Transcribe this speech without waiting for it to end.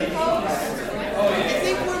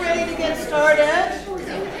started.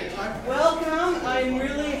 Welcome. I'm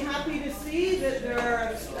really happy to see that there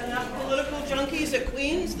are enough political junkies at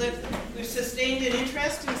Queen's that we've sustained an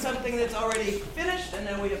interest in something that's already finished, and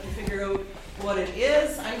now we have to figure out what it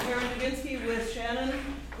is. I'm Karen Dubinsky with Shannon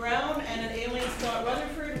Brown and an alien Scott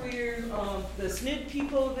Rutherford. We're the SNID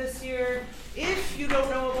people this year. If you don't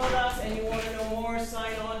know about us and you want to know more,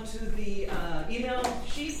 sign on to the email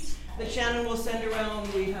sheets that Shannon will send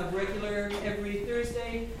around. We have regular every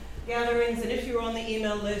Thursday gatherings, and if you're on the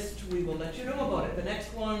email list, we will let you know about it. The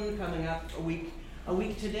next one coming up a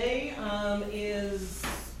week today is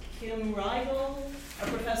Kim Rigel, a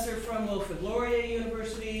professor from Wilfrid Laurier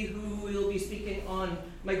University, who will be speaking on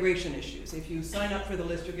migration issues. If you sign up for the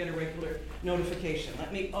list, you'll get a regular notification.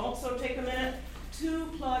 Let me also take a minute to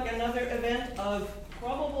plug another event of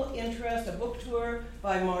probable interest, a book tour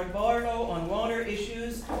by Mark Bardo on water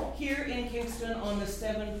issues here in Kingston on the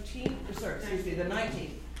 19th.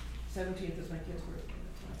 17th is my kid's birthday.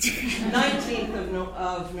 19th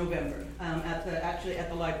of November, at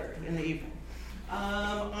the library in the evening.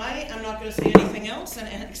 I am not going to say anything else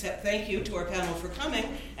except thank you to our panel for coming,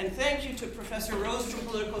 and thank you to Professor Rose from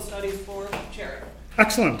Political Studies for chairing.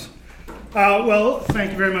 Excellent. Well,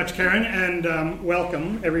 thank you very much, Karen, and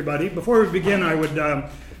welcome, everybody. Before we begin, I would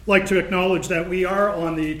like to acknowledge that we are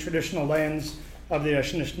on the traditional lands of the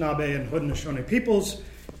Anishinaabe and Haudenosaunee peoples,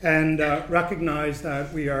 and recognize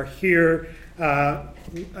that we are here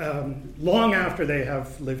long after they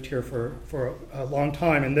have lived here for a long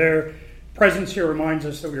time, and their presence here reminds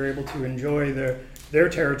us that we are able to enjoy their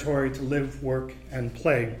territory to live, work, and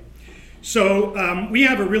play. So we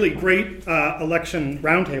have a really great election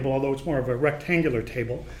roundtable, although it's more of a rectangular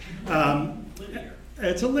table.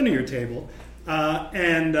 It's a linear table.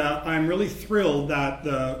 And I'm really thrilled that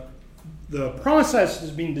the process has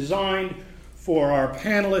been designed for our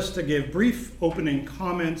panelists to give brief opening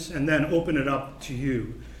comments and then open it up to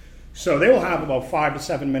you. So they will have about 5 to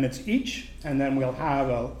 7 minutes each, and then we'll have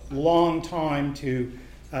a long time to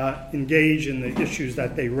engage in the issues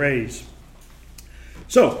that they raise.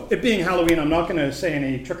 So, it being Halloween, I'm not going to say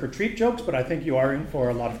any trick-or-treat jokes, but I think you are in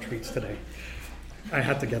for a lot of treats today. I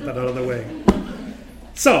had to get that out of the way.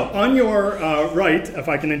 So, on your right, if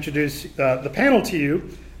I can introduce the panel to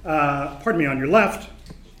you, on your left,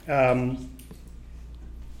 on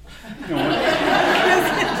your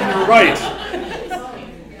right,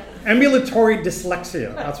 ambulatory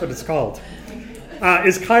dyslexia, that's what it's called,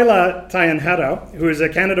 is Kyla Tayanhera, who is a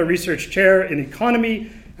Canada Research Chair in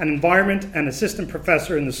Economy and Environment and Assistant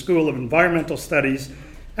Professor in the School of Environmental Studies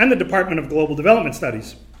and the Department of Global Development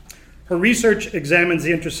Studies. Her research examines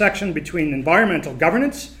the intersection between environmental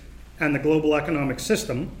governance and the global economic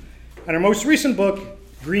system, and her most recent book,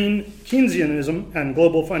 Green Keynesianism and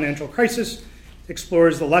Global Financial Crisis,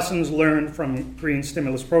 explores the lessons learned from green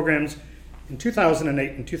stimulus programs in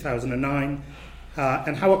 2008 and 2009,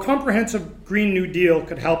 and how a comprehensive Green New Deal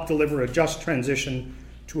could help deliver a just transition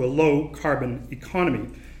to a low-carbon economy.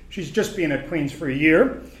 She's just been at Queen's for a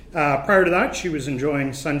year. Prior to that, she was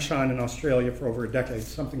enjoying sunshine in Australia for over a decade,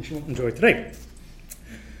 something she won't enjoy today.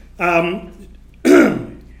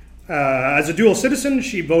 As a dual citizen,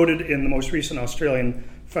 she voted in the most recent Australian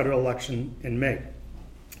federal election in May.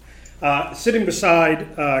 Sitting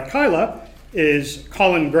beside Kyla is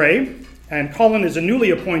Colin Gray, and Colin is a newly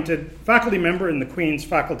appointed faculty member in the Queen's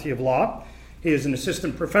Faculty of Law. He is an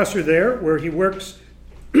assistant professor there, where he works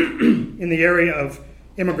in the area of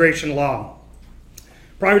immigration law.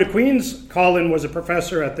 Prior to Queen's, Colin was a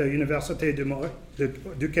professor at the Université du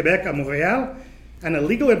Québec à Montréal and a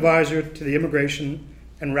legal advisor to the Immigration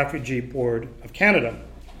and Refugee Board of Canada.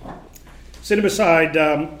 Sitting beside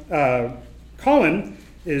Colin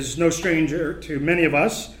is no stranger to many of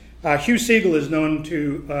us. Hugh Segal is known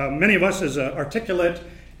to many of us as an articulate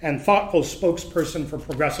and thoughtful spokesperson for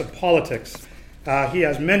progressive politics. He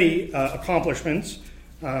has many accomplishments.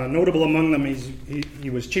 Notable among them,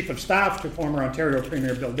 he was Chief of Staff to former Ontario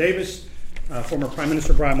Premier Bill Davis, former Prime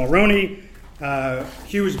Minister Brian Mulroney.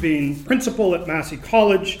 Hugh has been principal at Massey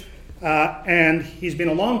College, and he's been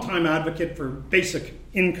a long-time advocate for basic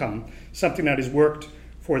income, something that he's worked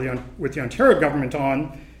with the Ontario government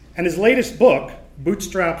on. And his latest book,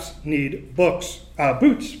 Bootstraps Need Boots,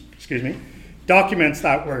 documents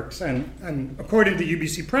that works. And according to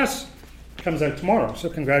UBC Press, comes out tomorrow. So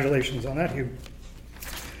congratulations on that, Hugh.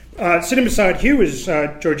 Sitting beside Hugh is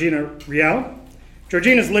Georgina Rial.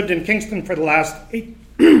 Georgina's lived in Kingston for the last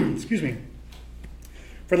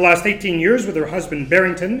 18 years with her husband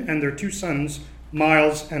Barrington and their 2 sons,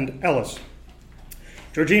 Miles and Ellis.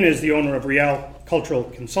 Georgina is the owner of Rial Cultural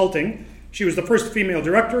Consulting. She was the first female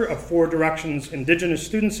director of Four Directions Indigenous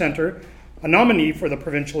Student Centre, a nominee for the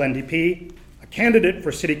provincial NDP, a candidate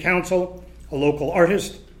for city council, a local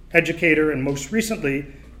artist, educator, and most recently,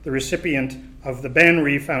 the recipient of the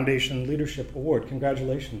Banry Foundation Leadership Award.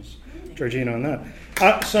 Congratulations, Georgina, on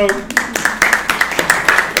that. So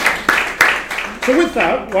with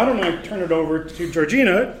that, why don't I turn it over to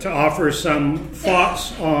Georgina to offer some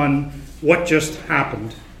thoughts on what just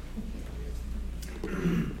happened.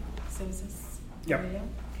 So is this Yep. video?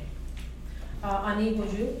 Okay. Ani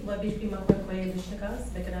Boju, Babish Pimaka Koya Vishnakas,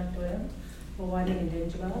 Bekanatoya, Bawani and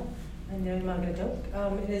Denjaba, and then Magadok.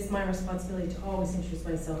 It is my responsibility to always introduce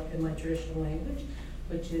myself in my traditional language,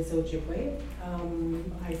 which is Ojibwe.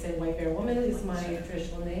 I say White Bear Woman is my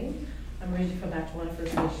traditional name. I'm originally from Batchewana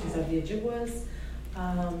First Nations of the Ojibwas.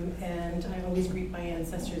 And I always greet my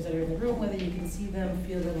ancestors that are in the room, whether you can see them,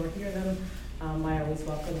 feel them, or hear them. I always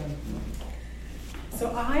welcome them.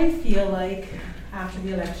 So I feel like after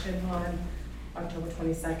the election on October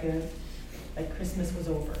 22nd, like Christmas was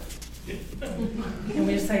over. And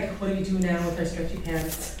we're just like, what do we do now with our stretchy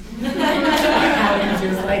pants? How do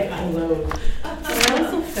you just like unload? But I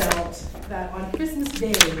also felt that on Christmas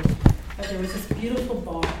Day, that there was this beautiful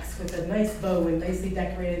box with a nice bow and nicely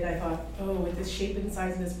decorated. I thought, oh, with this shape and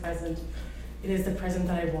size of this present, it is the present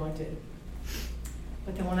that I wanted.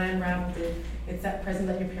 But then when I unwrapped it, it's that present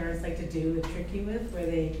that your parents like to do the trick you with, where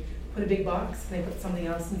they put a big box and they put something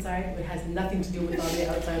else inside, but it has nothing to do with on the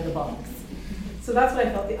outside of the box. So that's what I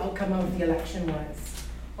felt the outcome of the election was.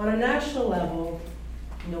 On a national level,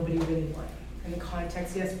 nobody really won. In the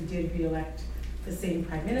context, yes, we did re-elect the same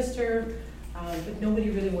prime minister, but nobody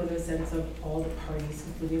really won in a sense of all the parties,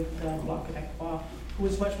 including the Bloc Québécois, who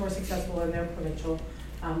was much more successful in their provincial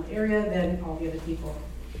area than all the other people.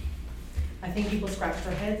 I think people scratched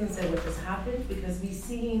their heads and said what just happened, because we've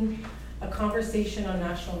seen a conversation on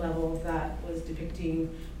national level that was depicting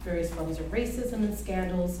various forms of racism and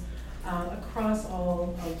scandals across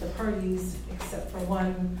all of the parties, except for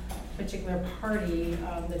one particular party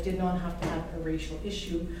that did not have to have a racial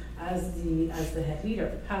issue as the head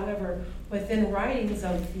leader. However, within ridings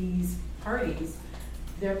of these parties,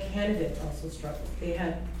 their candidates also struggled. They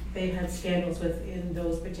had scandals within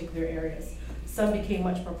those particular areas. Some became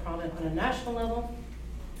much more prominent on a national level.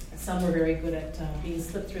 Some were very good at being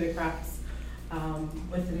slipped through the cracks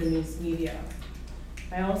within the news media.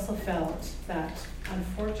 I also felt that,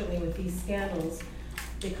 unfortunately, with these scandals,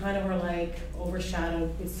 they kind of were like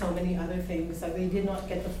overshadowed with so many other things that they did not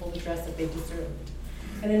get the full address that they deserved.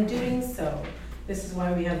 And in doing so, this is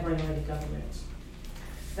why we have minority government.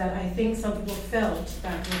 That I think some people felt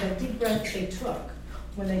that with that deep breath they took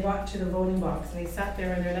when they got to the voting box and they sat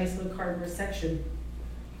there in their nice little cardboard section,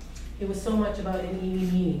 it was so much about an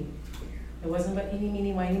eeny meeny. It wasn't about eeny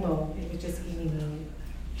meeny miny mo, it was just eeny meeny.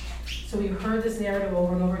 So we heard this narrative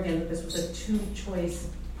over and over again that this was a two-choice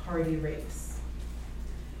party race.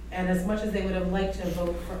 And as much as they would have liked to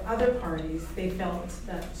vote for other parties, they felt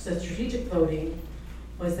that the strategic voting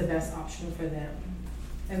was the best option for them.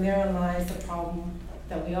 And therein lies the problem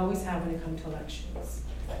that we always have when it comes to elections,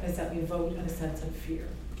 is that we vote in a sense of fear.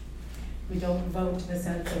 We don't vote in a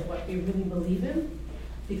sense of what we really believe in,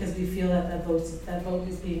 because we feel that that vote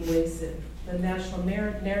is being wasted. The national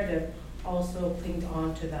narrative also clinged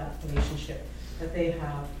on to that relationship that they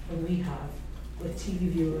have and we have with TV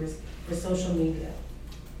viewers, with social media.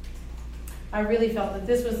 I really felt that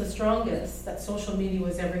this was the strongest that social media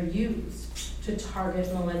was ever used to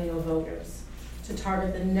target millennial voters, to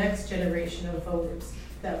target the next generation of voters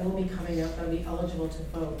that will be coming up, that will be eligible to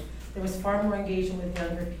vote. There was far more engagement with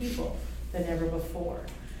younger people than ever before.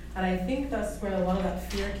 And I think that's where a lot of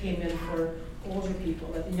that fear came in for older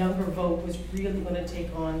people, that the younger vote was really going to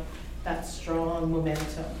take on that strong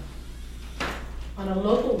momentum. On a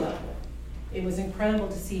local level, it was incredible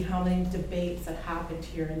to see how many debates that happened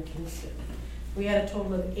here in Kingston. We had a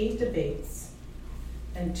total of 8 debates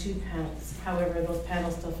and 2 panels. However, those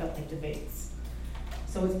panels still felt like debates.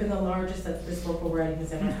 So it's been the largest that this local riding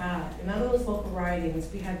has ever had. And out of those local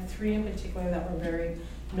ridings, we had 3 in particular that were very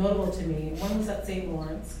notable to me. One was at St.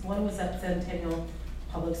 Lawrence, one was at Centennial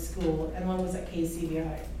Public School, and one was at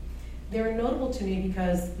KCBI. They were notable to me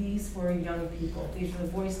because these were young people. These were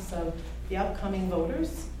the voices of the upcoming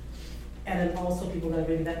voters, and then also people that are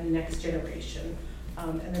going to be that next generation,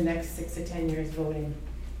 and the next 6 to 10 years voting.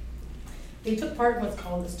 They took part in what's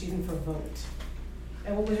called the Student for Vote.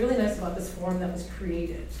 And what was really nice about this forum that was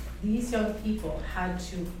created, these young people had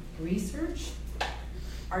to research,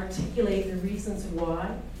 articulate the reasons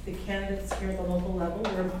why the candidates here at the local level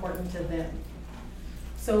were important to them.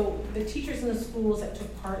 So the teachers in the schools that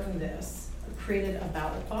took part in this created a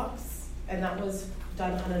ballot box, and that was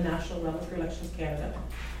done on a national level through Elections Canada.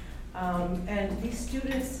 And these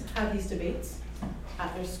students have these debates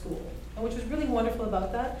at their school. And which was really wonderful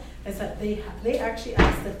about that is that they actually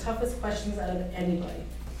asked the toughest questions out of anybody.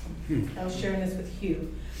 I was sharing this with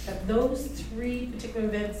Hugh, that those 3 particular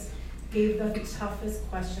events gave them the toughest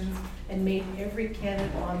questions and made every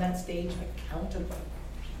candidate on that stage accountable.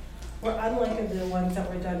 Where unlike the ones that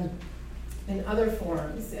were done in other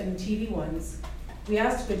forums and TV ones, we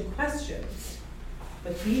asked good questions,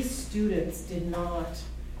 but these students did not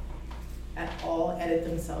at all edit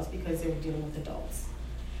themselves because they were dealing with adults.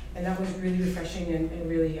 And that was really refreshing and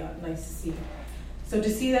really nice to see. So to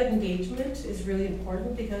see that engagement is really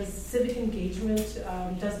important because civic engagement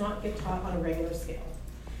does not get taught on a regular scale.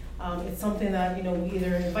 It's something that, you know, we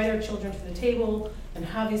either invite our children to the table and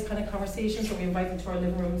have these kind of conversations, or we invite them to our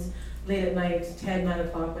living rooms late at night, 10, 9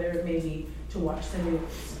 o'clock, whatever it may be, to watch the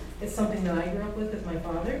news. It's something that I grew up with my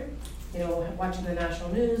father, you know, watching the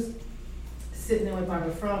national news, sitting there with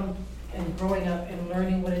Barbara Frum, and growing up and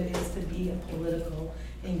learning what it is to be a political,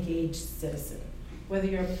 engaged citizen. Whether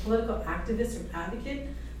you're a political activist or advocate,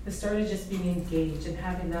 the start is just being engaged and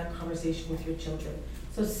having that conversation with your children.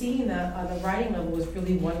 So seeing that on the writing level was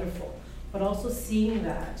really wonderful, but also seeing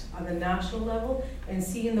that on the national level and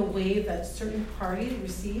seeing the wave that certain parties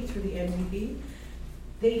received through the NDP,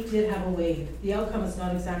 they did have a wave. The outcome is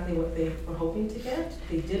not exactly what they were hoping to get.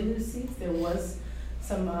 They did lose seats. There was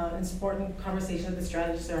some important conversation that the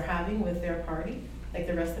strategists are having with their party, like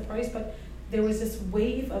the rest of the parties, but there was this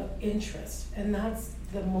wave of interest, and that's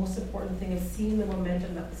the most important thing, is seeing the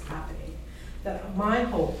momentum that was happening. That my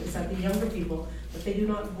hope is that the younger people, that they do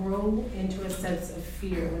not grow into a sense of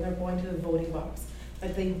fear when they're going to the voting box,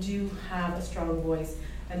 but they do have a strong voice,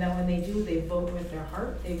 and that when they do, they vote with their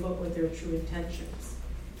heart, they vote with their true intentions.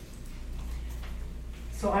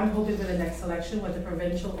 So I'm hoping for the next election, whether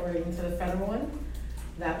provincial or even to the federal one,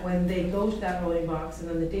 that when they go to that voting box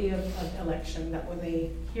and on the day of election, that when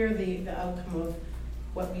they hear the outcome of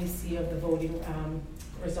what we see of the voting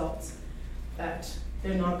results, that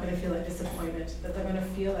they're not going to feel that disappointment, that they're going to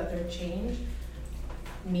feel that their change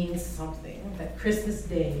means something, that Christmas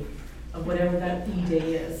Day, of whatever that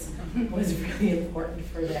E-Day is, was really important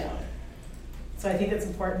for them. So I think it's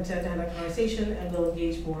important to have that conversation, and we'll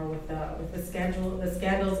engage more with the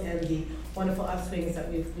scandals and the wonderful upswings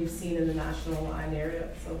that we've seen in the national narrative.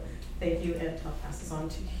 So thank you, and I'll pass this on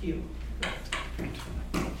to Hugh.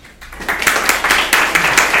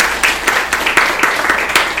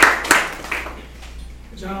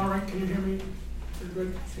 Is that all right? Can you hear me? You're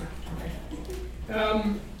good? Yeah.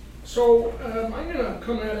 I'm going to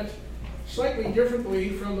come at it slightly differently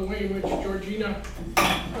from the way in which Georgina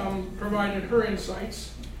provided her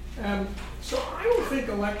insights. So I don't think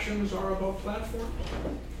elections are about platform.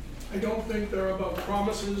 I don't think they're about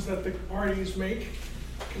promises that the parties make,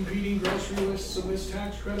 competing grocery lists of this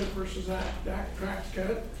tax credit versus that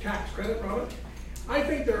tax credit rather. I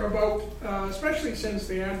think they're about, especially since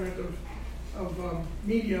the advent of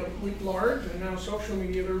media writ large and now social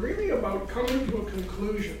media, they're really about coming to a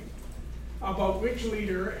conclusion about which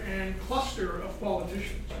leader and cluster of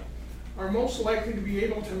politicians are most likely to be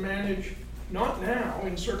able to manage, not now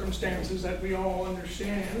in circumstances that we all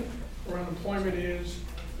understand, where unemployment is,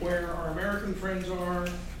 where our American friends are,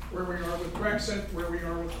 where we are with Brexit, where we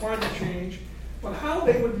are with climate change, but how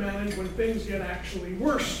they would manage when things get actually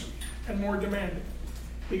worse and more demanding.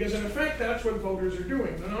 Because in effect, that's what voters are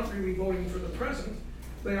doing. They're not really voting for the present,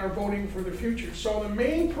 they are voting for the future. So the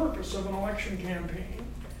main purpose of an election campaign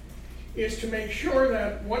is to make sure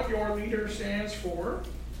that what your leader stands for,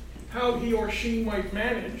 how he or she might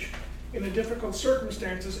manage in the difficult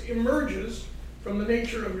circumstances, emerges from the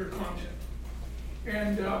nature of your content.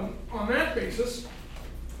 And on that basis,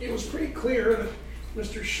 it was pretty clear that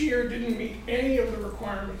Mr. Scheer didn't meet any of the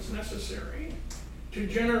requirements necessary to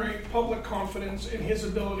generate public confidence in his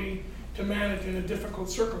ability to manage in a difficult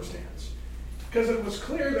circumstance. Because it was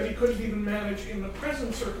clear that he couldn't even manage in the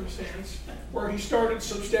present circumstance, where he started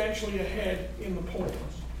substantially ahead in the polls.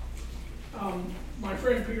 My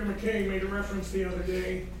friend Peter MacKay made a reference the other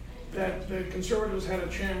day that the Conservatives had a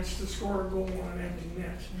chance to score a goal on an empty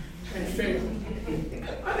net and failed.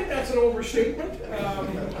 I think that's an overstatement.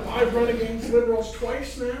 I've run against Liberals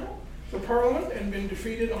twice now for Parliament and been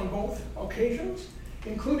defeated on both occasions,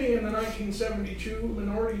 including in the 1972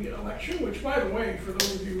 minority election, which, by the way, for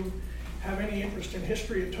those of you who have any interest in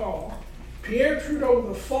history at all, Pierre Trudeau,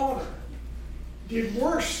 the father, did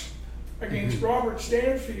worse against Robert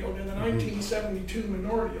Stanfield in the 1972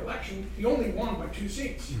 minority election. He only won by 2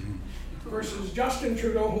 seats, versus Justin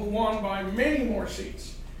Trudeau, who won by many more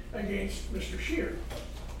seats against Mr. Scheer,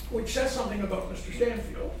 which says something about Mr.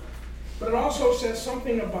 Stanfield, but it also says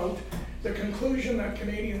something about the conclusion that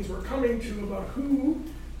Canadians were coming to about who,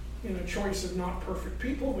 in a choice of not perfect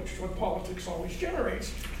people, which is what politics always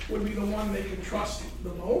generates, would be the one they could trust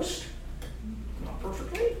the most, not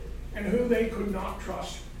perfectly, and who they could not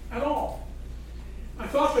trust at all. I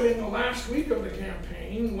thought that in the last week of the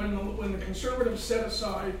campaign, when the Conservatives set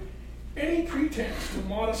aside any pretense to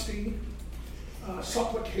modesty,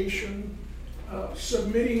 supplication,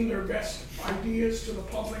 submitting their best ideas to the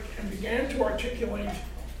public, and began to articulate,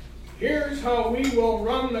 here's how we will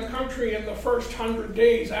run the country in the first 100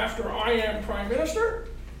 days after I am Prime Minister,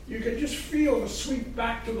 you could just feel the sweep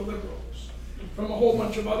back to the Liberals from a whole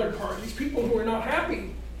bunch of other parties, people who are not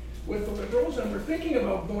happy with the Liberals and were thinking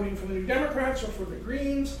about voting for the New Democrats or for the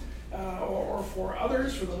Greens or for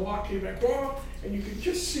others, for the Bloc Québécois, and you could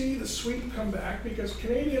just see the sweep come back because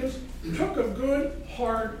Canadians took a good,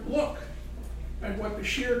 hard look at what the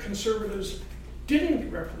sheer Conservatives didn't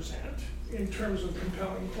represent in terms of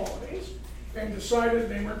compelling qualities and decided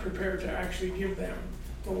they weren't prepared to actually give them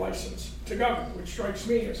the license to govern, which strikes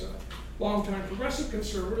me as a longtime progressive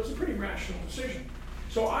conservative as a pretty rational decision.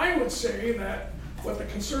 So I would say that what the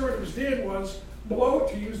Conservatives did was blow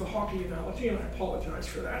it, to use the hockey analogy, and I apologize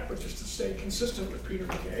for that, but just to stay consistent with Peter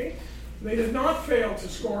MacKay, they did not fail to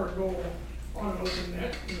score a goal on an open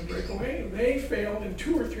net in a breakaway. They failed in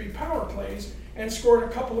 2 or 3 power plays and scored a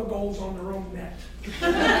couple of goals on their own net.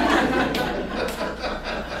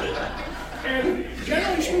 And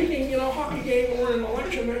generally speaking, in a hockey game or an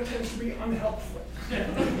election, that tends to be unhelpful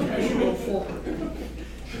as you go forward.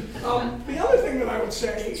 The other thing that I would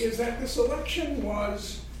say is that this election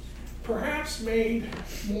was perhaps made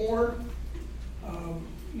more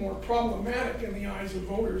problematic in the eyes of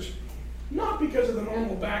voters, not because of the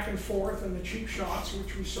normal back and forth and the cheap shots,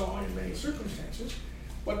 which we saw in many circumstances,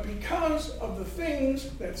 but because of the things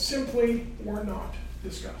that simply were not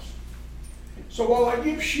discussed. So while I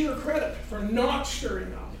give Scheer credit for not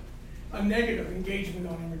stirring up a negative engagement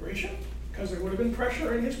on immigration, because there would have been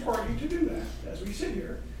pressure in his party to do that, as we sit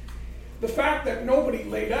here, the fact that nobody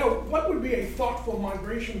laid out what would be a thoughtful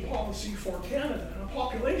migration policy for Canada and a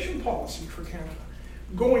population policy for Canada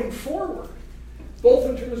going forward, both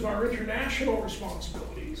in terms of our international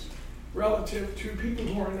responsibilities relative to people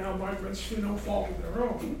who are now migrants through no fault of their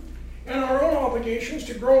own, and our own obligations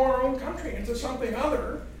to grow our own country into something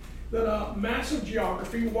other than a massive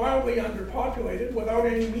geography, wildly underpopulated, without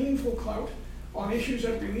any meaningful clout on issues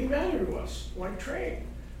that really matter to us, like trade,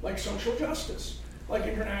 like social justice, like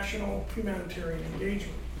international humanitarian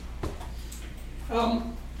engagement.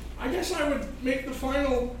 I guess I would make the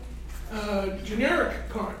final generic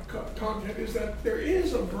content is that there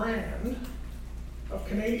is a brand of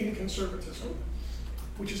Canadian conservatism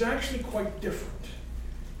which is actually quite different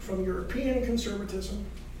from European conservatism.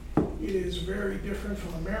 It is very different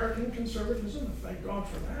from American conservatism, and thank God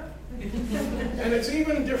for that. And it's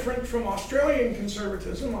even different from Australian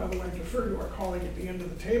conservatism, although I defer to our colleague at the end of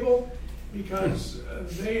the table, because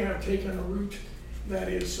they have taken a route that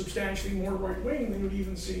is substantially more right-wing than you would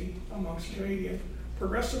even see amongst Canadian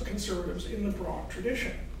progressive conservatives in the broad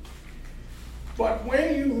tradition. But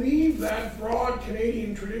when you leave that broad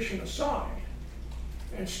Canadian tradition aside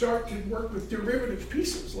and start to work with derivative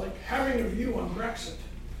pieces, like having a view on Brexit,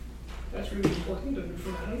 that's really important in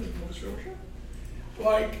Newfoundland and Nova Scotia,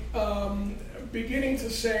 like beginning to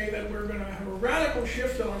say that we're going to have a radical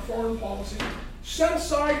shift in our foreign policy, set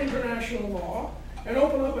aside international law, and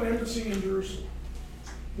open up an embassy in Jerusalem.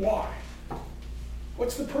 Why?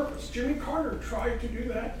 What's the purpose? Jimmy Carter tried to do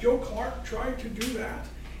that. Joe Clark tried to do that.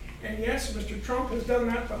 And yes, Mr. Trump has done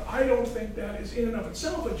that, but I don't think that is in and of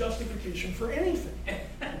itself a justification for anything.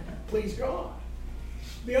 Please God.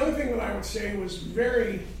 The other thing that I would say was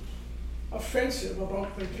very offensive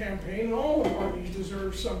about the campaign, and all the parties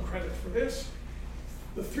deserve some credit for this.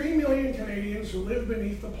 The 3 million Canadians who live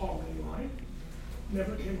beneath the poverty line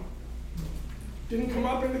never came up. Didn't come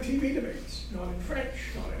up in the TV debates, not in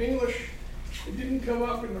French, not in English. It didn't come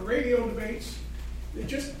up in the radio debates. It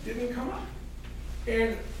just didn't come up.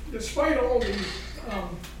 And despite all the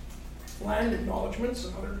land acknowledgements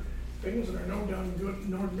and other things that are no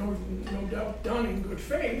doubt done in good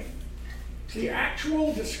faith, the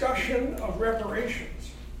actual discussion of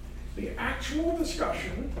reparations, the actual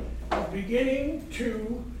discussion of beginning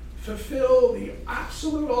to fulfill the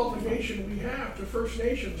absolute obligation we have to First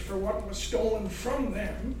Nations for what was stolen from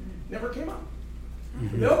them never came up.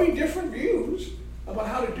 Mm-hmm. There'll be different views about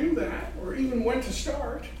how to do that, or even when to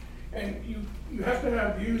start, and you have to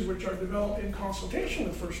have views which are developed in consultation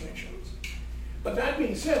with First Nations. But that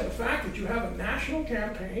being said, the fact that you have a national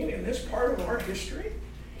campaign in this part of our history,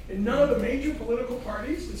 and none of the major political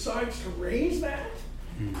parties decides to raise that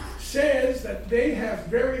says that they have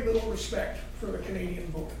very little respect for the Canadian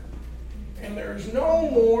voter. And there's no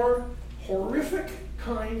more horrific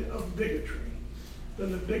kind of bigotry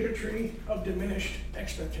than the bigotry of diminished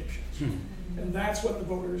expectations. And that's what the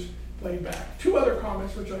voters played back. Two other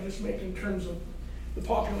comments which I just make in terms of the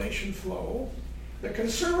population flow. The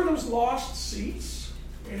Conservatives lost seats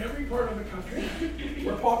in every part of the country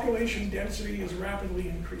where population density is rapidly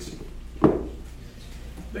increasing.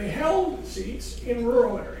 They held seats in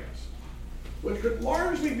rural areas, which could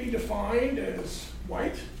largely be defined as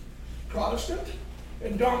white, Protestant,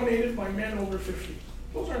 and dominated by men over 50.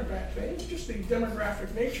 Those aren't bad things, just the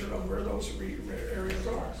demographic nature of where those areas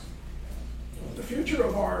are. The future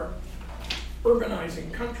of our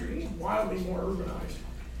urbanizing country, wildly more urbanized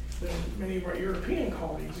than many of our European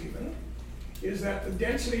colleagues even, is that the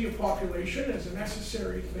density of population is a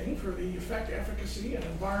necessary thing for the efficacy and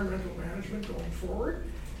environmental management going forward.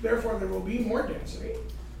 Therefore, there will be more density,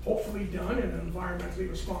 hopefully done in an environmentally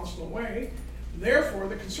responsible way. Therefore,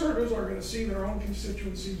 the Conservatives are going to see their own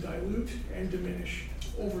constituency dilute and diminish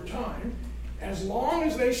over time, as long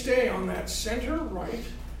as they stay on that center-right,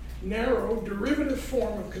 narrow, derivative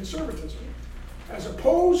form of conservatism, as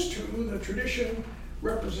opposed to the tradition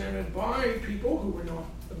represented by people who were not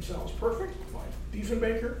themselves perfect, by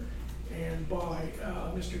Diefenbaker and by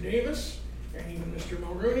Mr. Davis, and even Mr.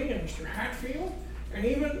 Mulrooney and Mr. Hatfield, and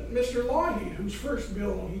even Mr. Lougheed, whose first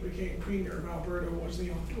bill when he became Premier of Alberta was the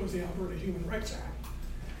Alberta Human Rights Act.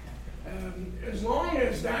 As long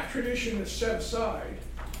as that tradition is set aside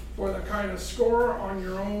for the kind of score on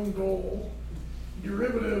your own goal,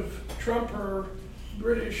 derivative, Trumper,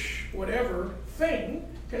 British, whatever thing,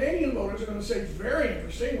 Canadian voters are going to say, very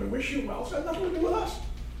interesting, we wish you well, so it has nothing to do with us.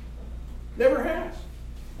 Never has.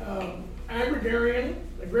 Agrarian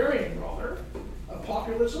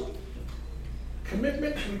populism,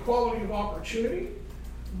 commitment to equality of opportunity,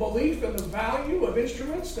 belief in the value of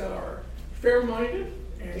instruments that are fair-minded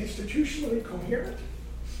and institutionally coherent,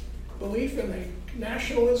 belief in a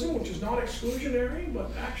nationalism which is not exclusionary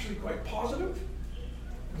but actually quite positive.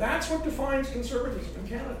 That's what defines conservatism in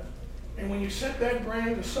Canada. And when you set that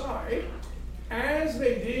brand aside, as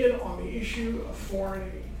they did on the issue of foreign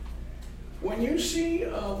aid, when you see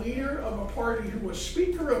a leader of a party who was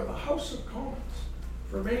Speaker of the House of Commons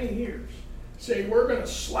for many years say, we're going to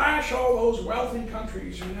slash all those wealthy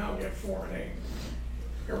countries who now get foreign aid.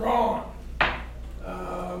 Iran,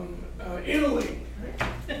 Italy.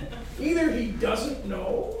 Right? Either he doesn't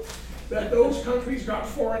know that those countries got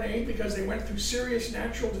foreign aid because they went through serious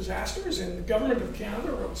natural disasters and the government of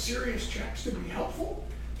Canada wrote serious checks to be helpful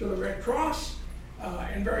to the Red Cross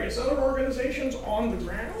and various other organizations on the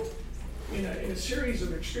ground in a series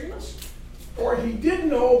of extremists. Or he did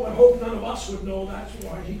know, but hoped none of us would know that's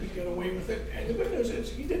why he could get away with it. And the good news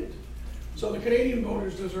is he didn't. So the Canadian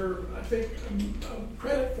voters deserve, I think,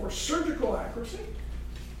 credit for surgical accuracy.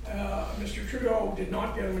 Mr. Trudeau did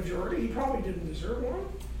not get a majority. He probably didn't deserve one.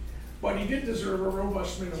 But he did deserve a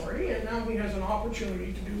robust minority, and now he has an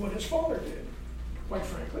opportunity to do what his father did, quite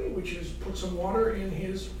frankly, which is put some water in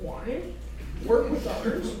his wine, work with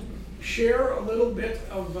others, share a little bit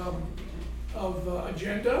of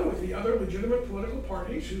agenda with the other legitimate political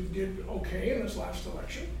parties who did okay in this last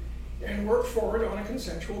election, and work forward on a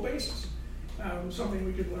consensual basis. Something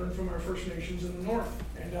we could learn from our First Nations in the North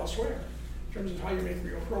and elsewhere, in terms of how you make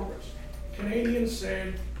real progress. Canadians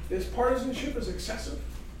said this partisanship is excessive.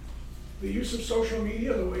 The use of social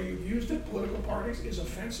media, the way you've used it, political parties, is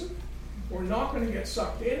offensive. We're not going to get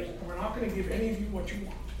sucked in, and we're not going to give any of you what you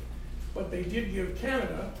want. But they did give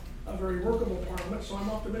Canada a very workable parliament, so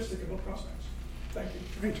I'm optimistic about prospects. Thank you.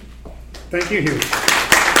 Great. Thank you, Hugh.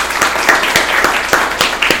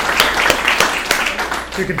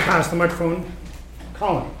 If you could pass the microphone,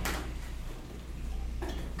 Colin.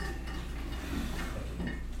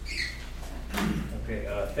 Okay,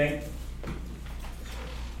 thank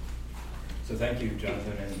you,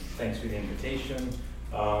 Jonathan, and thanks for the invitation.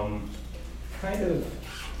 Kind of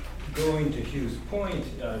going to Hugh's point,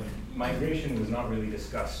 migration was not really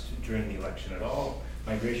discussed during the election at all.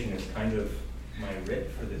 Migration is kind of my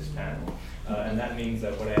writ for this panel, and that means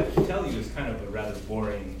that what I have to tell you is kind of a rather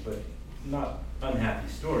boring but not unhappy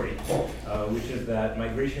story, which is that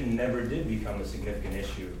migration never did become a significant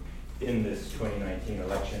issue in this 2019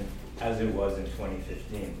 election as it was in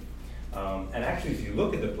 2015. And actually, if you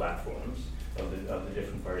look at the platforms of the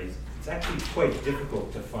different parties, it's actually quite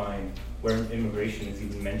difficult to find where immigration is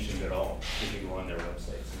even mentioned at all if you go on their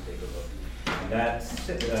websites and take a look. And that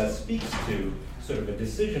speaks to sort of a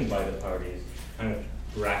decision by the parties kind of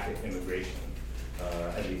bracket immigration,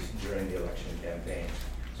 at least during the election campaign.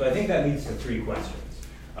 So I think that leads to three questions.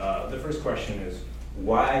 The first question is,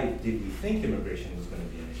 why did we think immigration was going to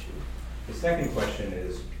be an issue? The second question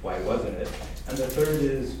is, why wasn't it? And the third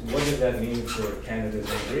is, what does that mean for Canada's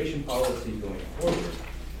immigration policy going forward?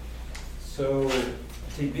 So,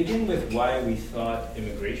 to begin with why we thought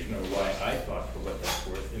immigration, or why I thought, for what that's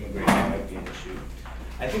worth, immigration might be an issue,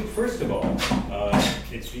 I think first of all,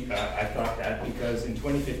 I thought that because in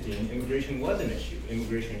 2015, immigration was an issue.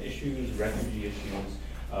 Immigration issues, refugee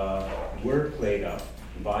issues were played up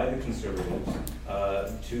by the Conservatives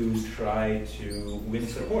to try to win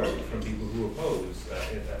support from people who oppose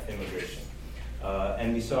immigration.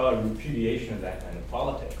 And we saw a repudiation of that kind of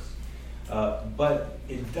politics. But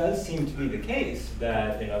it does seem to be the case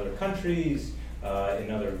that in other countries,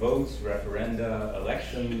 in other votes, referenda,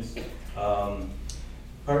 elections,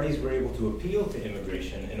 parties were able to appeal to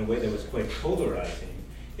immigration in a way that was quite polarizing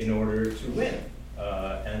in order to win.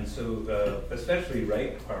 And so especially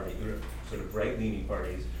sort of right-leaning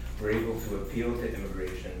parties were able to appeal to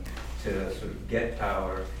immigration to sort of get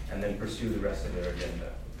power and then pursue the rest of their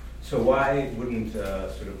agenda. So why wouldn't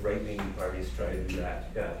sort of right-leaning parties try to do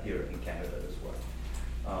that here in Canada as well?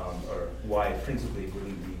 Or why principally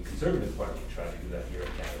wouldn't the Conservative Party try to do that here in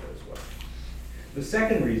Canada as well? The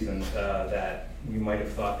second reason that we might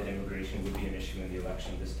have thought that immigration would be an issue in the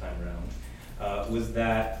election this time around was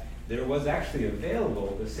that there was actually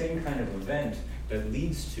available the same kind of event that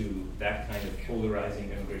leads to that kind of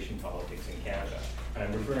polarizing immigration politics in Canada. And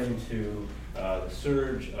I'm referring to the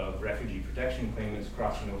surge of refugee protection claimants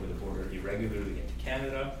crossing over the border irregularly into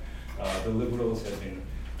Canada. The Liberals have been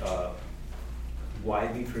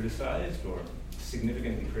widely criticized or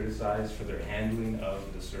significantly criticized for their handling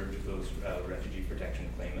of the surge of those refugee protection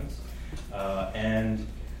claimants. And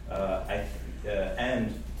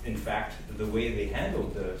in fact, the way they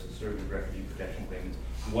handled the surge of refugee protection claimants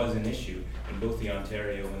was an issue in both the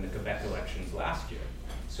Ontario and the Quebec elections last year.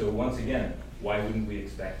 So once again, why wouldn't we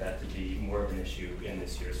expect that to be more of an issue in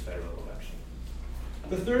this year's federal election?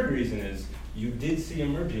 The third reason is you did see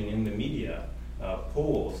emerging in the media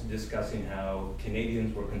polls discussing how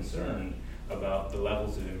Canadians were concerned about the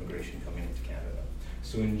levels of immigration coming into Canada.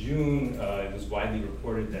 So in June, it was widely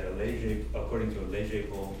reported that according to a Léger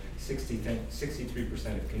poll,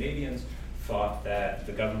 63% of Canadians thought that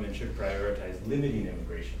the government should prioritize limiting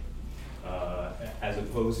immigration as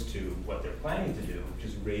opposed to what they're planning to do, which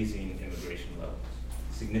is raising immigration levels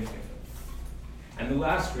significantly. And the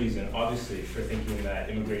last reason, obviously, for thinking that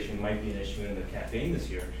immigration might be an issue in the campaign this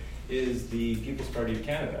year is the People's Party of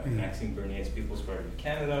Canada, Maxime Bernier's People's Party of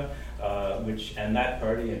Canada, and that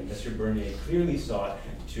party and Mr. Bernier clearly sought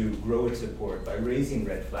to grow its support by raising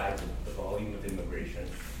red flags about the volume of immigration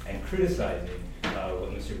and criticizing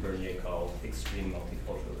what Mr. Bernier called extreme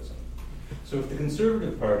multiculturalism. So if the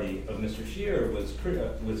Conservative Party of Mr. Scheer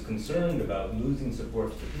was concerned about losing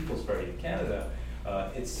support to the People's Party of Canada,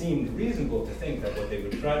 it seemed reasonable to think that what they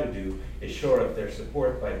would try to do is shore up their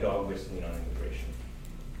support by dog whistling on immigration.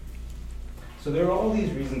 So there are all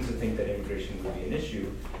these reasons to think that immigration would be an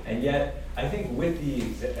issue, and yet I think with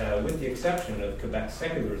the exception of Quebec's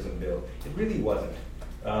secularism bill, it really wasn't.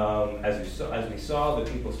 As we saw, the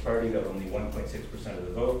People's Party got only 1.6% of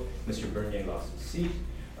the vote. Mr. Bernier lost his seat.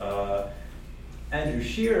 Andrew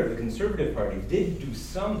Scheer of the Conservative Party did do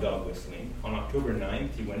some dog whistling. On October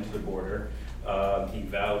 9th, he went to the border. He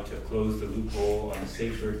vowed to close the loophole on the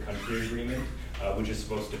Safe Third Country Agreement, which is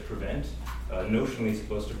supposed to prevent, notionally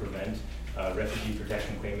supposed to prevent, refugee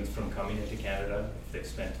protection claimants from coming into Canada if they've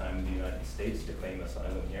spent time in the United States to claim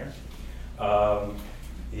asylum here.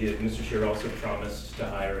 Mr. Scheer also promised to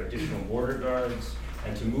hire additional border guards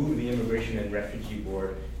and to move the Immigration and Refugee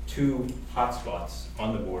Board to hotspots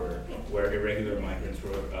on the border where irregular migrants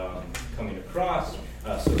were coming across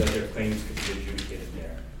so that their claims could be adjudicated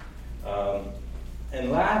there.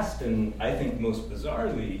 And last, and I think most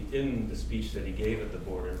bizarrely, in the speech that he gave at the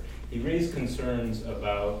border, he raised concerns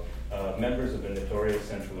about members of a notorious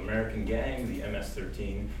Central American gang, the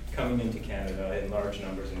MS-13, coming into Canada in large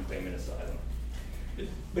numbers and claiming asylum.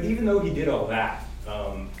 But even though he did all that,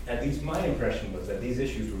 at least my impression was that these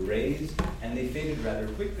issues were raised and they faded rather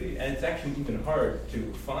quickly. And it's actually even hard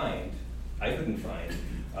to find, I couldn't find,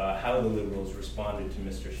 how the Liberals responded to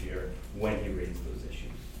Mr. Scheer when he raised those issues.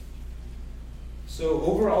 So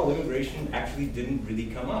overall, immigration actually didn't really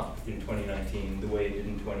come up in 2019 the way it did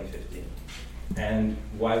in 2015. And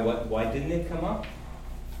why didn't it come up?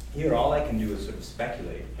 Here, all I can do is sort of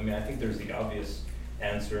speculate. I mean, I think there's the obvious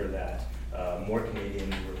answer that more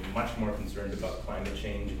Canadians were much more concerned about climate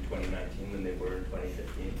change in 2019 than they were in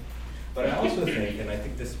 2015. But I also think, and I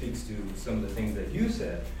think this speaks to some of the things that you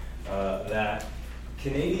said, that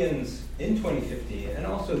Canadians in 2015, and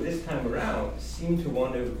also this time around, seem to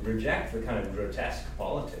want to reject the kind of grotesque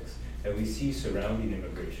politics that we see surrounding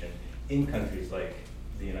immigration in countries like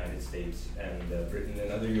the United States and Britain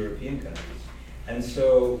and other European countries. And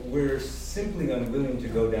so we're simply unwilling to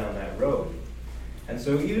go down that road. And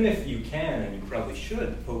so even if you can, and you probably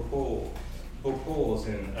should, poke holes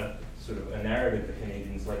in a sort of a narrative that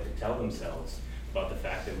Canadians like to tell themselves about the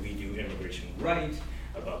fact that we do immigration right,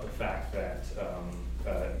 about the fact that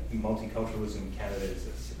multiculturalism in Canada is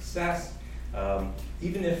a success,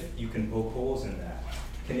 even if you can poke holes in that,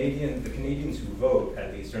 the Canadians who vote,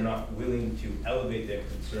 at least, are not willing to elevate their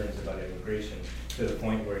concerns about immigration to the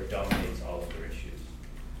point where it dominates all of their issues.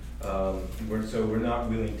 So we're not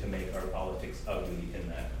willing to make our politics ugly in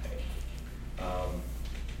that way.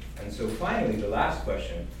 And so finally, the last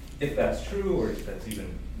question, if that's true, or if that's even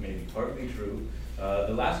maybe partly true,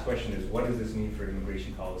 the last question is, what does this mean for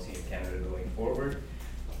immigration policy in Canada going forward?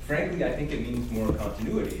 Frankly, I think it means more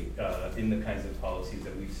continuity in the kinds of policies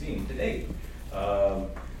that we've seen to date.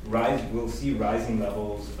 We'll see rising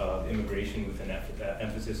levels of immigration with an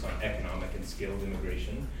emphasis on economic and skilled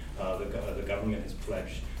immigration. The government has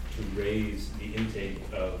pledged to raise the intake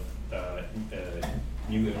of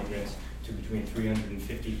new immigrants to between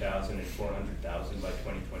 350,000 and 400,000 by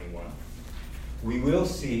 2021. We will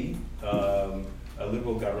see a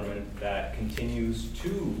Liberal government that continues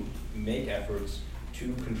to make efforts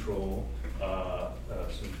to control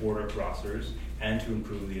some border crossers and to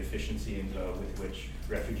improve the efficiency with which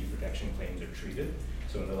refugee protection claims are treated.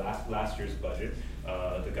 So in the last year's budget,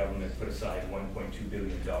 the government put aside $1.2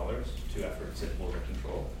 billion to efforts at border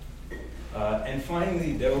control. And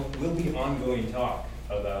finally, there will be ongoing talk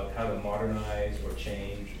about how to modernize or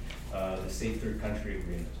change the Safe Third Country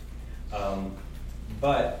Agreement.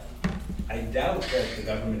 But I doubt that the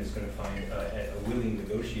government is going to find a willing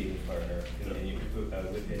negotiating partner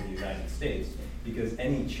within the United States, because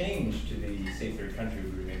any change to the Safe Third Country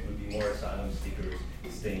Agreement would be more asylum seekers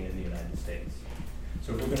staying in the United States.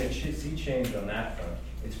 So if we're going to see change on that front,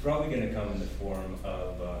 it's probably going to come in the form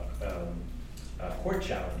of court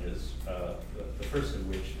challenges, the first of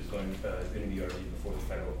which is going to be argued before the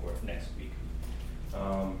federal court next week.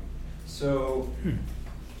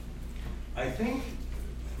 I think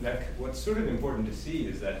that what's sort of important to see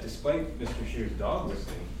is that despite Mr. Scheer's dog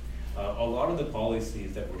whistling, a lot of the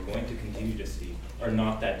policies that we're going to continue to see are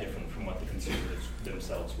not that different from what the Conservatives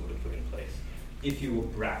themselves would have put in place, if you will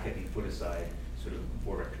bracket and put aside sort of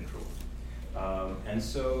border control. And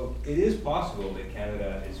so it is possible that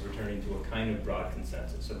Canada is returning to a kind of broad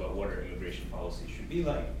consensus about what our immigration policy should be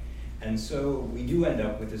like. And so we do end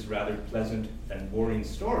up with this rather pleasant and boring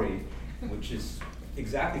story, which is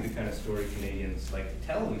exactly the kind of story Canadians like to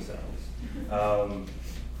tell themselves,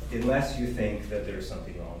 unless you think that there's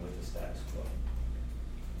something wrong with the status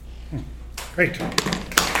quo. Great. Thank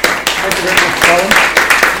you very much, Colin.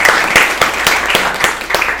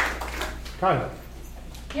 Kyla.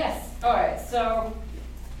 Yes. All right. So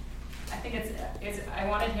I think I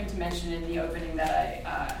wanted him to mention in the opening that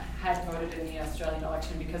I had voted in the Australian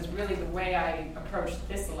election, because really the way I approached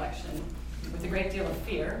this election, with a great deal of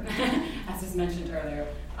fear, as was mentioned earlier,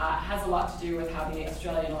 has a lot to do with how the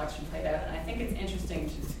Australian election played out. And I think it's interesting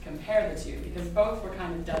to compare the two, because both were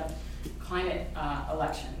kind of dubbed climate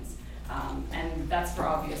elections. And that's for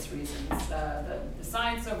obvious reasons. The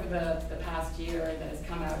science over the past year that has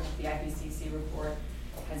come out of the IPCC report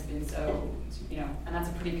has been so, and that's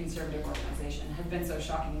a pretty conservative organization, has been so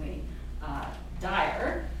shockingly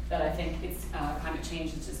dire that I think it's climate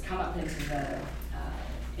change has just come up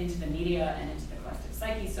into the media and into the collective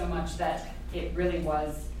psyche so much that it really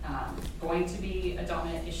was going to be a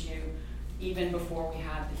dominant issue even before we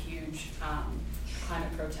had the huge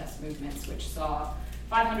climate protest movements, which saw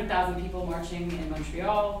 500,000 people marching in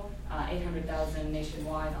Montreal, 800,000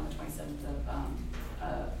 nationwide on the 27th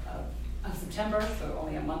of September, so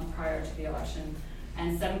only a month prior to the election,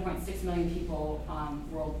 and 7.6 million people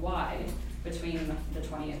worldwide between the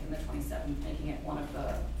 20th and the 27th, making it one of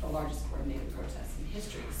the largest coordinated protests in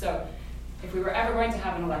history. So if we were ever going to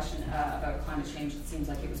have an election about climate change, it seems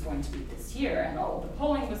like it was going to be this year, and all of the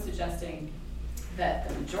polling was suggesting that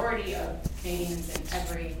the majority of Canadians in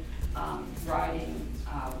every riding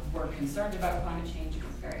were concerned about climate change. It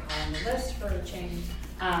was very high on the list for change.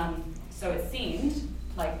 So it seemed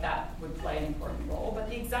like that would play an important role, but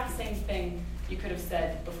the exact same thing you could have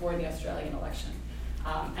said before the Australian election.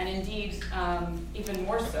 And indeed, even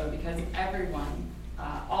more so, because everyone,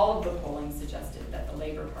 all of the polling suggested that the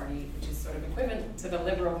Labour Party, which is sort of equivalent to the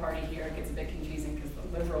Liberal Party here, it gets a bit confusing because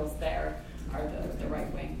the Liberals there are the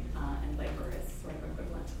right wing, and Labour is sort of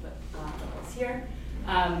equivalent to the Liberals here.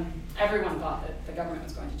 everyone thought that the government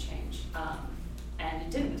was going to change, and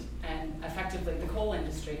it didn't. And effectively, the coal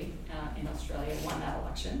industry in Australia won that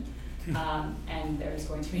election, and there's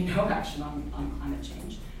going to be no action on climate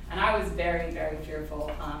change. And I was very, very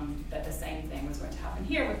fearful that the same thing was going to happen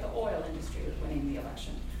here with the oil industry winning the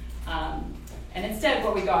election. And instead,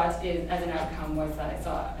 what we got is, as an outcome, was that I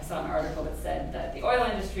saw an article that said that the oil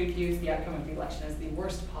industry views the outcome of the election as the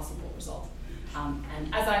worst possible result.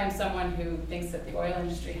 And as I am someone who thinks that the oil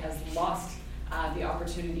industry has lost the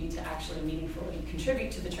opportunity to actually meaningfully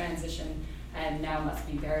contribute to the transition and now must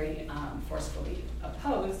be very forcefully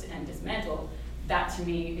opposed and dismantled, that to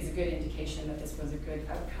me is a good indication that this was a good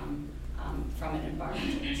outcome from an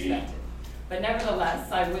environmental perspective. But nevertheless,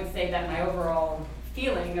 I would say that my overall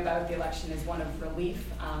feeling about the election is one of relief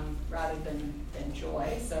rather than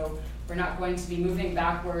joy. So we're not going to be moving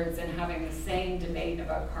backwards and having the same debate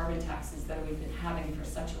about carbon taxes that we've been having for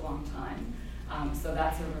such a long time. So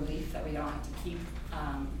that's a relief that we don't have to keep.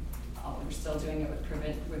 We're still doing it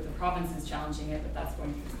with the provinces challenging it, but that's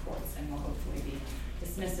going through the courts and will hopefully be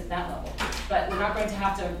dismissed at that level. But we're not going to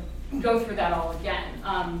have to go through that all again.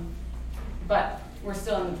 But we're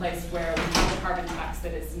still in the place where we have a carbon tax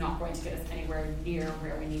that is not going to get us anywhere near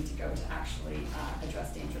where we need to go to actually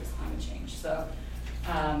address dangerous climate change. So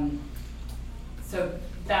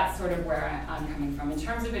that's sort of where I'm coming from. In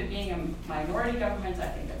terms of it being a minority government, I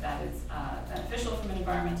think that is beneficial from an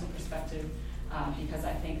environmental perspective because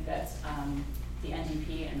I think that the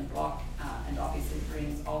NDP and the Bloc and obviously the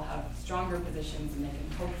Greens all have stronger positions and they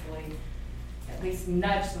can hopefully at least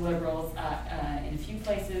nudge the Liberals in a few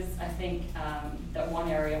places. I think that one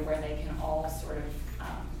area where they can all sort of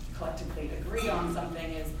collectively agree on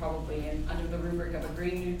something is probably under the rubric of a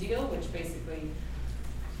Green New Deal, which basically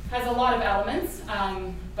has a lot of elements,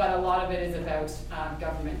 but a lot of it is about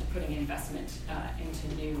government putting investment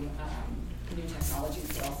into new technologies,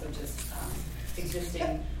 but also just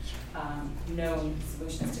existing known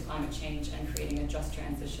solutions to climate change and creating a just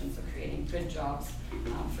transition, so creating good jobs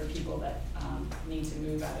for people that need to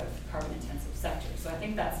move out of carbon-intensive sectors. So I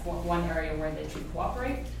think that's one area where they should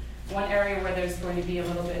cooperate. One area where there's going to be a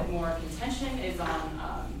little bit more contention is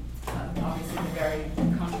on obviously the very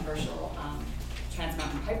controversial Trans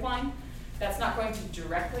Mountain Pipeline. That's not going to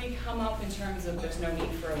directly come up in terms of there's no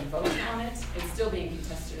need for a vote on it. It's still being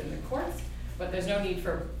contested in the courts, but there's no need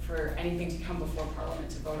for anything to come before Parliament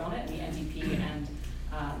to vote on it. The NDP and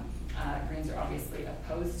Greens are obviously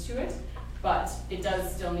opposed to it, but it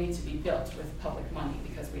does still need to be built with public money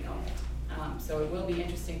because we own it. So it will be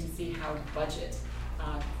interesting to see how budget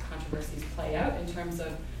controversies play out in terms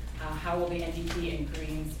of how will the NDP and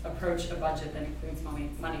Greens approach a budget that includes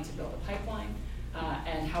money to build a pipeline,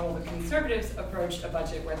 and how will the Conservatives approach a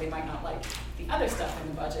budget where they might not like the other stuff in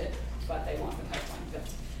the budget, but they want the pipeline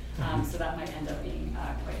built. So that might end up being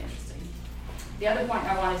quite interesting. The other point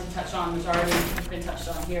I wanted to touch on, which already has been touched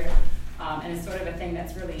on here, and is sort of a thing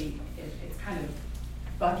that's really, it's kind of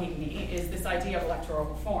bugging me, is this idea of electoral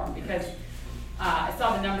reform, because I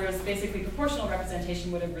saw the numbers. Basically, proportional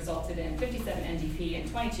representation would have resulted in 57 NDP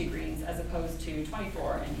and 22 Greens, as opposed to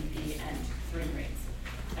 24 NDP and 3 Greens.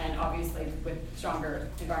 And obviously, with stronger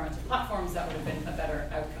environmental platforms, that would have been a better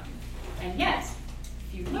outcome. And yet,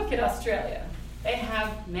 if you look at Australia, they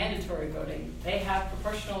have mandatory voting. They have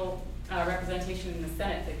proportional representation in the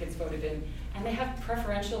Senate that gets voted in, and they have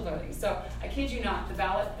preferential voting. So I kid you not, the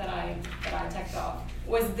ballot that I checked off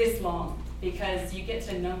was this long, because you get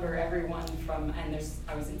to number everyone from, and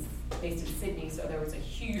I was based in Sydney, so there was a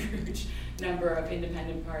huge number of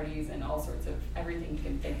independent parties and all sorts of everything you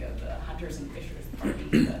can think of, the Hunters and Fishers Party,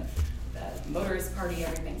 the Motorist Party,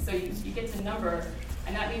 everything. So you get to number,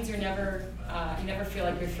 and that means you never feel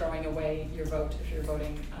like you're throwing away your vote if you're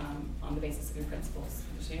voting on the basis of your principles.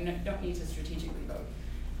 So you don't need to strategically vote.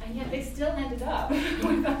 And yet they still ended up with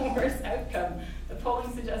a worse outcome. The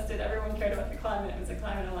polling suggested everyone cared about the climate. It was a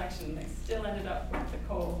climate election. They still ended up with the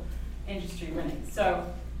coal industry winning.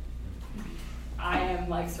 So I am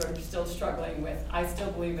sort of still struggling with, I still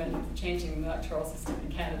believe in changing the electoral system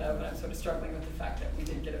in Canada, but I'm sort of struggling with the fact that we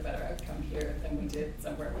did get a better outcome here than we did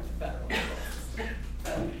somewhere with the federal electoral system.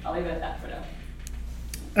 So I'll leave it at that for now.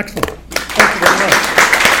 Excellent. Thank you very much.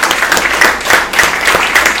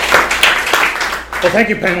 Well, thank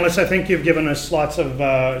you, panelists. I think you've given us lots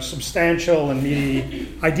of substantial and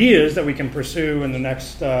meaty ideas that we can pursue in the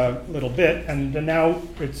next little bit. And now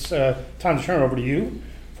it's time to turn it over to you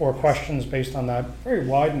for questions based on that very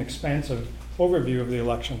wide and expansive overview of the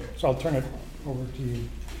election. So I'll turn it over to you.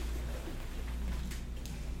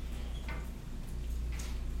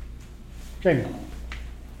 Jamie.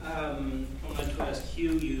 I wanted to ask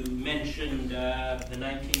Hugh, you mentioned the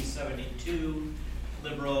 1972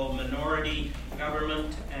 Liberal minority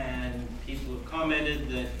government, and people have commented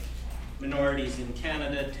that minorities in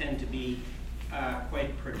Canada tend to be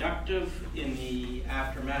quite productive in the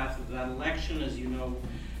aftermath of that election. As you know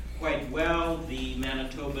quite well, the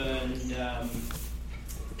Manitoba and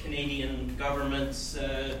Canadian governments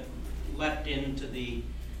leapt into the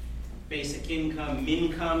basic income,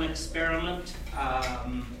 MINCOM experiment.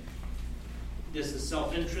 This is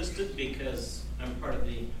self-interested because I'm part of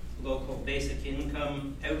the local basic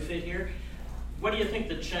income outfit here. What do you think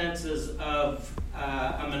the chances of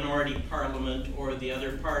a minority parliament or the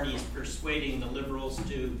other parties persuading the Liberals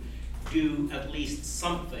to do at least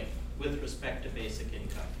something with respect to basic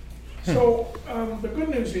income? So the good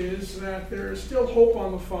news is that there is still hope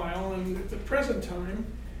on the file, and at the present time,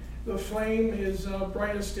 the flame is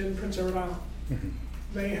brightest in Prince Edward Island.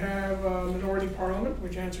 They have a minority parliament,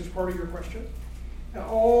 which answers part of your question.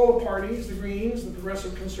 All the parties, the Greens, the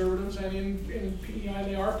Progressive Conservatives, and in PEI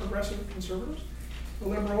they are Progressive Conservatives, the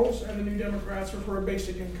Liberals, and the New Democrats are for a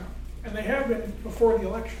basic income. And they have been before the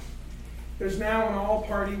election. There's now an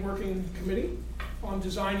all-party working committee on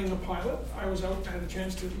designing a pilot. I was out, I had a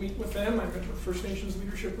chance to meet with them. I met with First Nations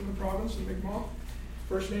leadership in the province, the Mi'kmaq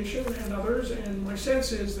First Nation, and others. And my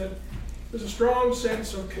sense is that there's a strong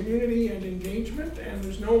sense of community and engagement, and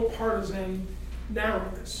there's no partisan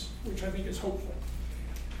narrowness, which I think is hopeful.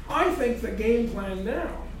 I think the game plan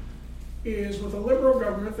now is with a Liberal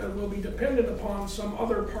government that will be dependent upon some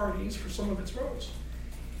other parties for some of its votes,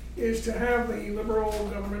 is to have the Liberal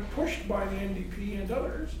government pushed by the NDP and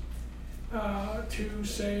others to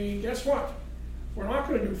say, guess what? We're not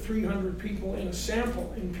going to do 300 people in a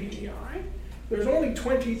sample in PEI. There's only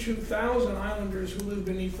 22,000 islanders who live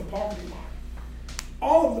beneath the poverty line.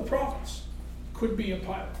 All of the province could be a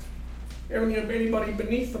pilot. Anybody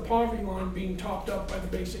beneath the poverty line being topped up by the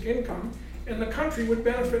basic income, and the country would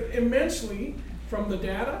benefit immensely from the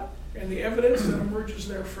data and the evidence that emerges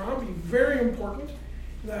therefrom. It'd be very important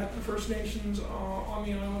that the First Nations on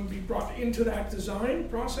the island be brought into that design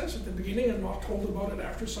process at the beginning and not told about it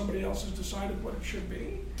after somebody else has decided what it should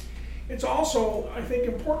be. It's also, I think,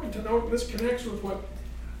 important to note, and this connects with what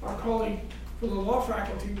our colleague from the law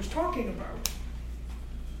faculty was talking about.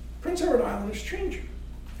 Prince Edward Island is changing,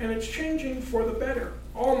 and it's changing for the better.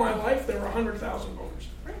 All my life, there were 100,000 voters,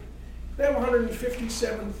 right? They have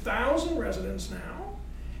 157,000 residents now,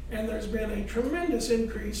 and there's been a tremendous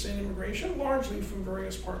increase in immigration, largely from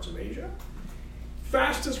various parts of Asia.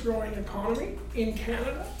 Fastest growing economy in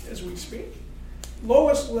Canada as we speak.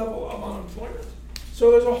 Lowest level of unemployment.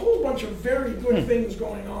 So there's a whole bunch of very good things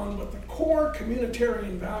going on, but the core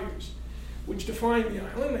communitarian values, which define the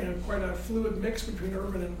island, they have quite a fluid mix between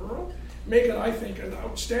urban and rural, make it, I think, an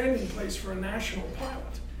outstanding place for a national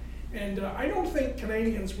pilot. And I don't think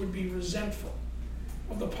Canadians would be resentful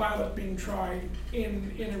of the pilot being tried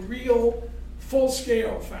in a real,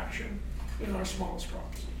 full-scale fashion in our smallest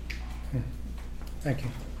province. Thank you.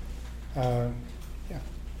 Yeah.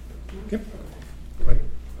 Yep. Right.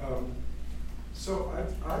 So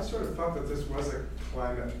I sort of thought that this was a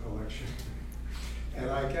climate election, and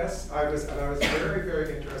I guess I was very,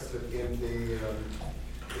 very interested in the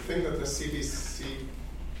thing that the CBC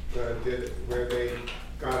did, where they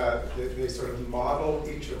they sort of modeled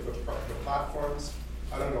each of the platforms.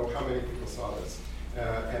 I don't know how many people saw this,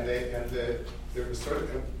 there was sort of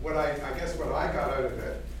what I guess what I got out of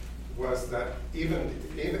it was that even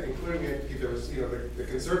including it, there was the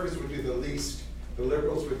Conservatives would do the least, the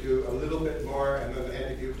Liberals would do a little bit more, and then the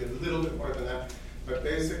NDP would do a little bit more than that. But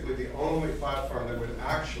basically, the only platform that would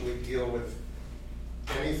actually deal with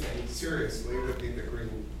anything seriously would be the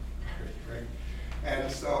Green Party, right?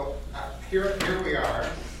 And so here we are.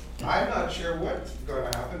 I'm not sure what's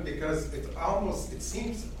going to happen because it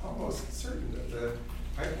seems almost certain that the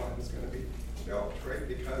pipeline is going to be built, right?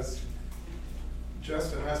 Because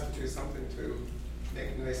Justin has to do something to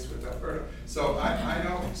make nice with Alberta. So I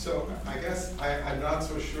know. So I guess I'm not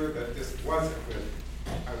so sure that this was a good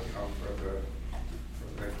outcome for the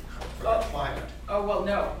climate. Oh, well,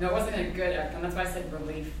 no, it wasn't a good outcome. That's why I said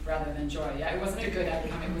relief rather than joy. Yeah, it wasn't a good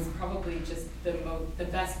outcome. It was probably just the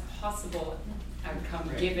best possible outcome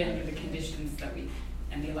given the conditions that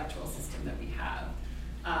and the electoral system that we have.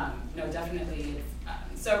 No, definitely.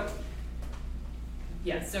 So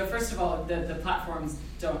first of all, the platforms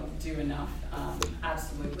don't do enough,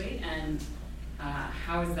 absolutely. And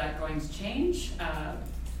how is that going to change?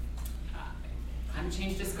 Climate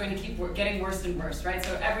change is just going to keep getting worse and worse, right?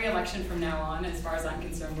 So every election from now on, as far as I'm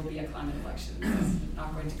concerned, will be a climate election. It's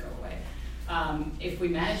not going to go away. If we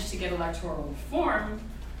manage to get electoral reform,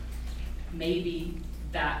 maybe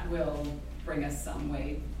that will bring us some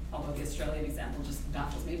way although the Australian example just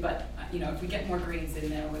baffles me. But if we get more Greens in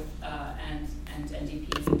there with and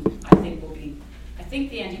NDP, I think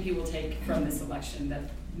the NDP will take from this election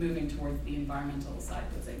that moving towards the environmental side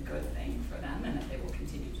was a good thing for them, and that they will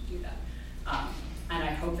continue to do that. And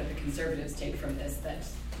I hope that the Conservatives take from this that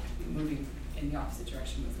moving in the opposite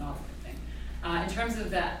direction was not a good thing. In terms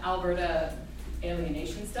of the Alberta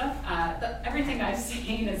alienation stuff, everything I've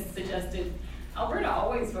seen has suggested Alberta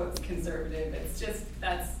always votes Conservative. It's just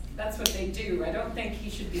that's what they do. I don't think he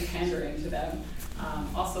should be pandering to them.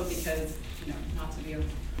 Also because, not to be a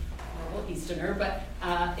horrible Easterner, but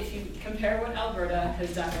if you compare what Alberta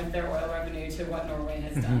has done with their oil revenue to what Norway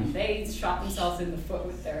has done, they shot themselves in the foot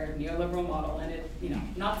with their neoliberal model.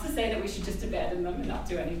 And not to say that we should just abandon them and not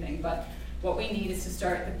do anything, but what we need is to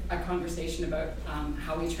start a conversation about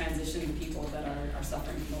how we transition the people that are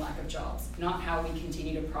suffering from the lack of jobs, not how we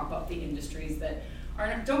continue to prop up the industries that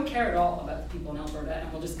don't care at all about the people in Alberta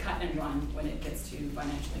and will just cut and run when it gets too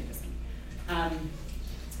financially risky. I'm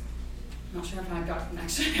not sure if I've gotten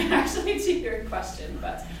actually to your question,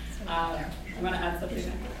 but I'm going to add something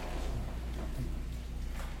there.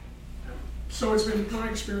 So it's been my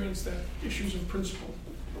experience that issues of principle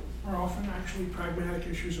are often actually pragmatic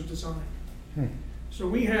issues of design. So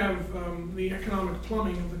we have the economic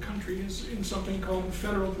plumbing of the country is in something called the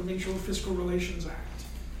Federal Provincial Fiscal Relations Act,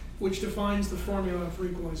 which defines the formula for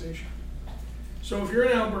equalization. So if you're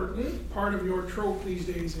an Albertan, part of your trope these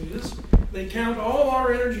days is they count all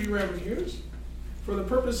our energy revenues for the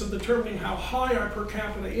purpose of determining how high our per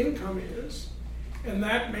capita income is, and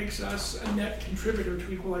that makes us a net contributor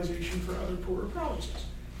to equalization for other poorer provinces.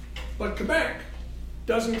 But Quebec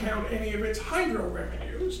doesn't count any of its hydro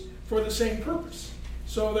revenues for the same purpose.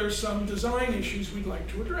 So there's some design issues we'd like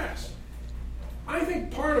to address. I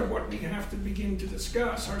think part of what we have to begin to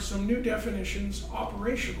discuss are some new definitions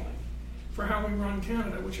operationally for how we run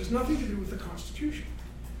Canada, which has nothing to do with the Constitution.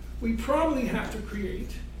 We probably have to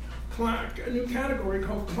create a new category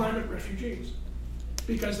called climate refugees,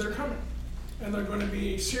 because they're coming, and they're going to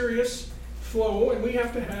be a serious flow, and we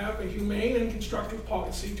have to have a humane and constructive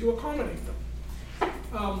policy to accommodate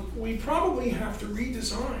them. We probably have to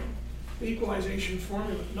redesign the equalization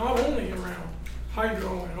formula, not only around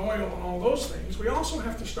hydro and oil and all those things. We also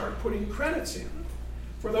have to start putting credits in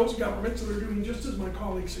for those governments that are doing just as my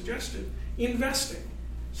colleague suggested, investing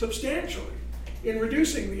substantially in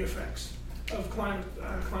reducing the effects of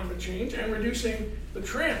climate change and reducing the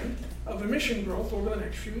trend of emission growth over the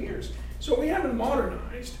next few years. So we haven't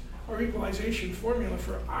modernized our equalization formula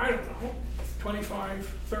for, 25,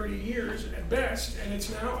 30 years at best, and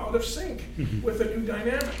it's now out of sync with a new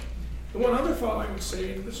dynamic. The one other thought I would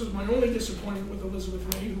say, and this was my only disappointment with Elizabeth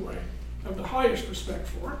May, who I have the highest respect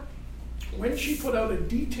for, when she put out a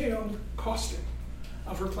detailed costing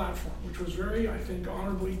of her platform, which was very, I think,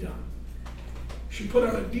 honorably done. She put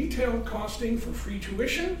out a detailed costing for free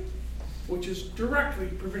tuition, which is directly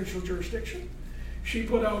provincial jurisdiction. She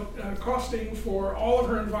put out costing for all of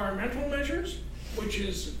her environmental measures,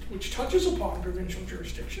 which touches upon provincial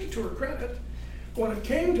jurisdiction, to her credit. When it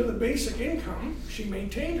came to the basic income, she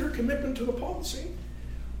maintained her commitment to the policy,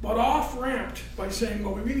 but off-ramped by saying,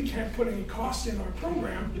 well, we really can't put any cost in our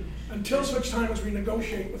program until such time as we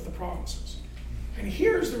negotiate with the provinces. And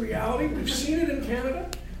here's the reality. We've seen it in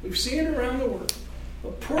Canada. We've seen it around the world. The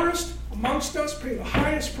poorest amongst us pay the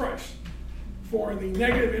highest price for the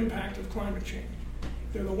negative impact of climate change.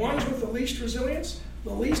 They're the ones with the least resilience,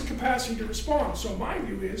 the least capacity to respond. So my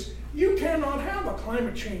view is, you cannot have a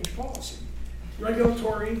climate change policy,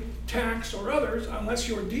 regulatory, tax, or others, unless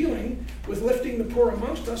you're dealing with lifting the poor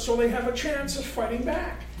amongst us so they have a chance of fighting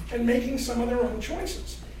back and making some of their own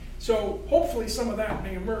choices. So hopefully some of that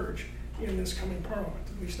may emerge in this coming Parliament.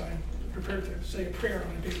 At least I'm prepared to say a prayer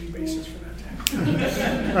on a daily basis for that to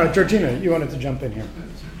happen. Georgina, you wanted to jump in here.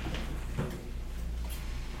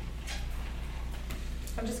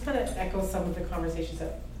 I'm just going to echo some of the conversations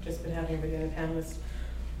that I've just been having with the other panelists.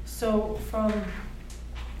 So from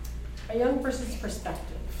a young person's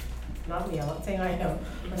perspective, not me, I'm not saying I am,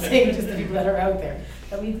 I'm saying just the people that are out there,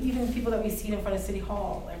 even people that we see in front of City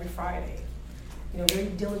Hall every Friday, very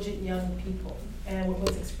diligent young people. And what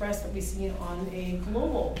was expressed that we see on a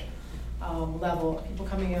global level, people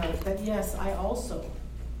coming out, that yes, I also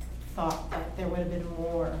thought that there would have been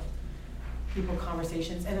more people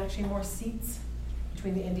conversations and actually more seats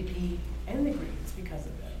between the NDP and the Greens because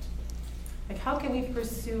of it. Like, how can we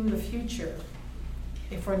pursue the future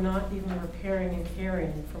if we're not even repairing and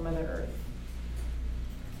caring for Mother Earth?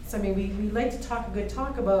 So I mean, we like to talk a good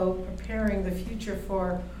talk about preparing the future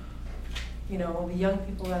for, the young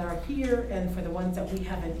people that are here and for the ones that we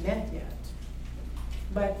haven't met yet.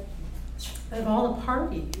 But of all the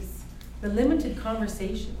parties, the limited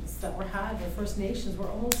conversations that were had with First Nations were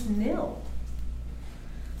almost nil.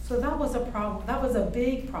 So that was a problem. That was a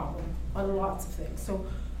big problem on lots of things. So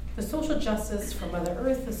the social justice for Mother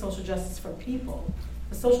Earth, the social justice for people,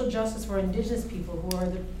 the social justice for Indigenous people who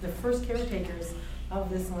are the first caretakers of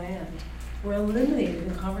this land were eliminated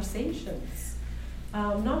in conversations.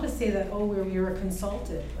 Not to say that, oh, we were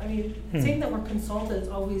consulted. I mean, saying that we're consulted is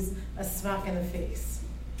always a smack in the face.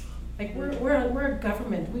 Like, we're a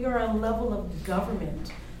government. We are a level of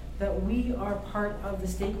government that we are part of the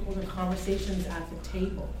stakeholder conversations at the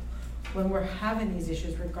table when we're having these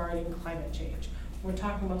issues regarding climate change. We're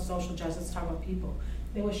talking about social justice, talking about people.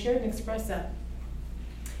 It was shared and expressed that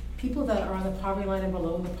people that are on the poverty line and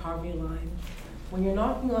below the poverty line, when you're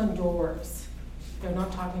knocking on doors, they're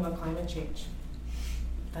not talking about climate change.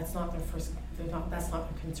 That's not that's not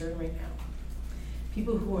their concern right now.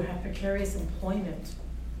 People who have precarious employment,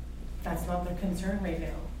 that's not their concern right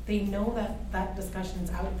now. They know that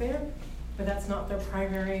discussion's out there, but that's not their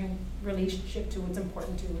primary relationship to what's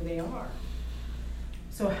important to who they are.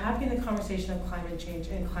 So having the conversation of climate change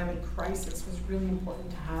and climate crisis was really important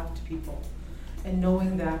to have to people. And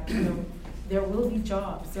knowing that, there will be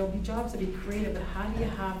jobs. There will be jobs to be created, but how do you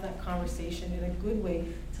have that conversation in a good way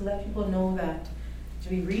to let people know that to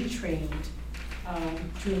be retrained,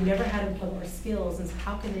 to have never had employment or skills, and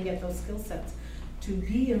how can they get those skill sets to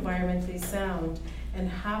be environmentally sound and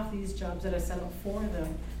have these jobs that are set up for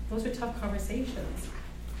them. Those are tough conversations.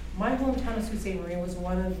 My hometown of Sault Ste. Marie was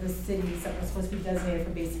one of the cities that was supposed to be designated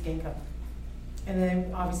for basic income. And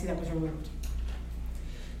then obviously that was removed.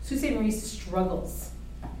 Sault Ste. Marie struggles.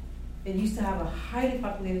 It used to have a highly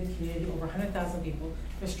populated community, over 100,000 people.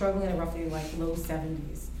 They're struggling at roughly like low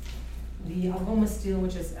 70s. The Algoma Steel,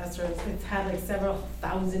 which is Esther, it's had like several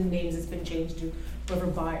thousand names it's been changed to, River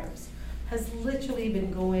Buyers, has literally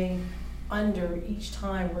been going under each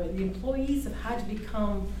time, where the employees have had to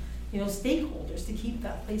become, stakeholders to keep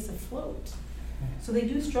that place afloat. So they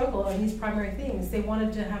do struggle on these primary things. They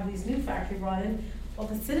wanted to have these new factories brought in. Well,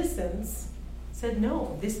 the citizens said,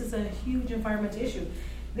 no, this is a huge environmental issue.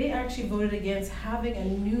 They actually voted against having a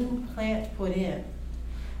new plant put in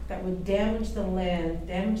that would damage the land,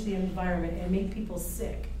 damage the environment, and make people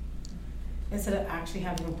sick, instead of actually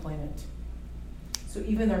having employment. So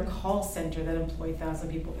even their call center that employed 1,000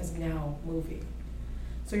 people is now moving.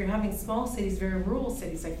 So you're having small cities, very rural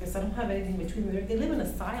cities like this, that don't have anything between them. They live in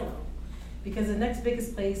a silo, because the next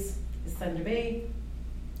biggest place is Thunder Bay,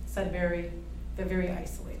 Sudbury. They're very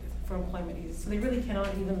isolated for employment needs. So they really cannot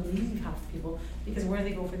even leave half the people, because where do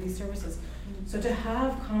they go for these services? So to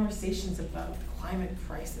have conversations about the climate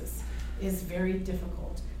crisis is very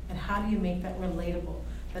difficult. And how do you make that relatable,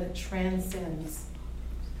 that it transcends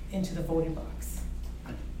into the voting box?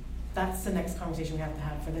 That's the next conversation we have to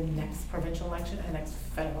have for the next provincial election and next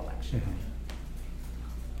federal election. Mm-hmm.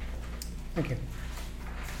 Thank you.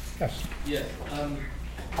 Yes. Yeah.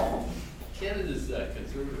 Canada's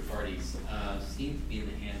Conservative parties seem to be in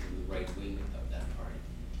the hands of the right wing of that party,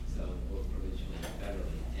 so both provincially and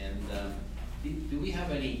federally. And do we have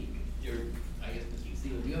any, I guess, Mr.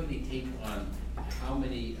 Steele, do you have any take on how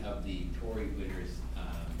many of the Tory winners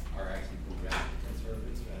are actually progressive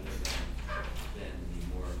Conservatives rather than the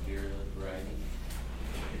more virulent variety?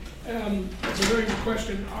 That's a very good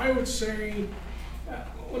question. I would say,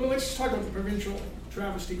 let's just talk about the provincial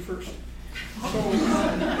travesty first. So,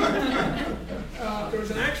 there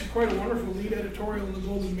was actually quite a wonderful lead editorial in the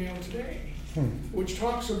Globe and Mail today, which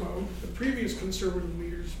talks about the previous Conservative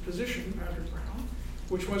leader's position, Patrick Brown,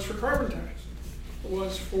 which was for carbon tax. It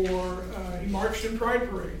was for, he marched in pride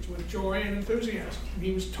parades with joy and enthusiasm.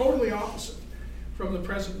 He was totally opposite from the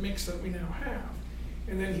present mix that we now have.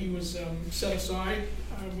 And then he was set aside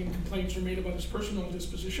when complaints were made about his personal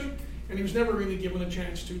disposition, and he was never really given a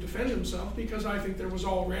chance to defend himself, because I think there was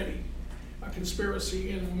already a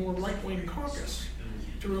conspiracy in the more right-wing caucus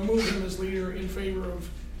to remove him as leader in favor of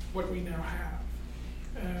what we now have,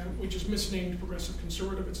 which is misnamed Progressive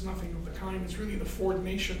Conservative. It's nothing of the kind. It's really the Ford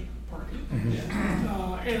Nation Party.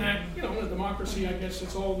 And in a democracy, I guess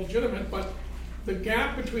it's all legitimate, but the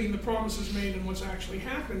gap between the promises made and what's actually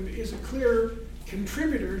happened is a clear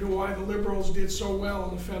contributor to why the Liberals did so well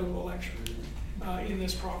in the federal election in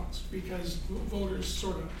this province, because voters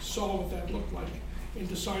sort of saw what that looked like and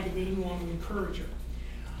decided they didn't want to encourage it.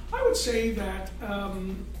 I would say that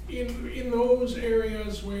in those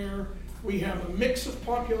areas where we have a mix of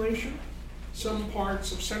population, some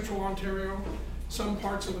parts of central Ontario, some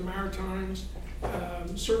parts of the Maritimes,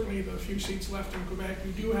 certainly the few seats left in Quebec,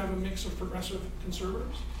 we do have a mix of progressive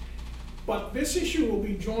Conservatives. But this issue will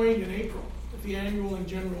be joined in April at the annual and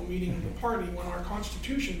general meeting of the party when our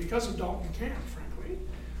constitution, because of Dalton Camp, frankly,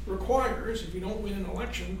 requires, if you don't win an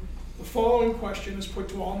election, the following question is put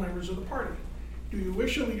to all members of the party. Do you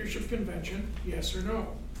wish a leadership convention, yes or no?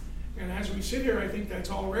 And as we sit here, I think that's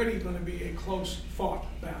already going to be a close fought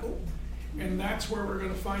battle. And that's where we're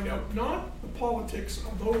going to find out not the politics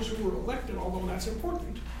of those who were elected, although that's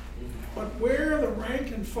important, but where the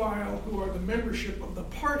rank and file, who are the membership of the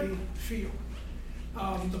party, feel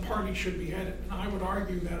the party should be headed. And I would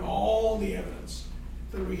argue that all the evidence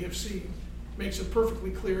that we have seen makes it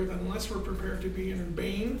perfectly clear that unless we're prepared to be an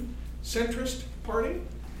urbane, centrist party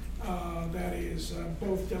that is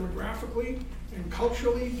both demographically and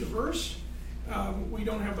culturally diverse, we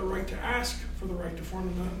don't have the right to ask for the right to form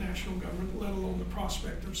a national government, let alone the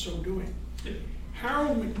prospect of so doing.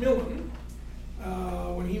 Harold Macmillan,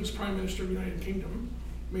 when he was Prime Minister of the United Kingdom,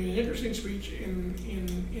 made an interesting speech in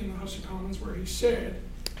the House of Commons where he said,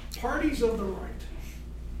 parties of the right,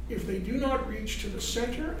 if they do not reach to the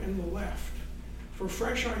center and the left for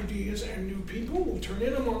fresh ideas and new people, will turn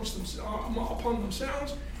in upon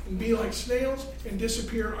themselves and be like snails and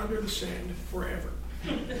disappear under the sand forever.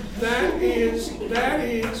 That is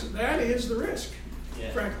the risk,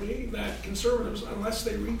 frankly, that conservatives, unless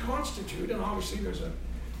they reconstitute, and obviously there's a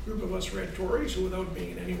group of us red Tories who, without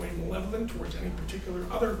being in any way malevolent towards any particular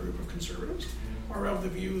other group of conservatives, are of the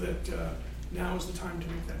view that now is the time to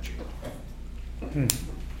make that change.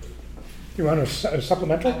 You want a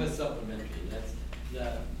supplemental? I have a supplementary. That's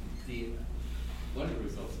one of the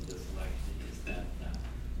results of this election is that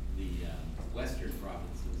the Western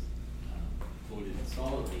provinces voted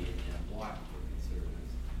solidly in a bloc for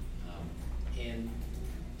conservatives, and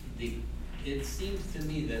it seems to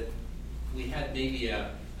me that we had maybe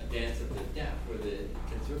a dance of the deaf where the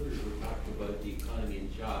conservatives were talking about the economy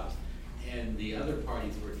and jobs, and the other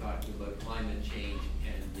parties were talking about climate change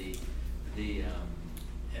and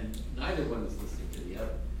and neither one was listening to the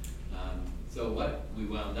other. So what we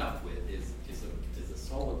wound up with is a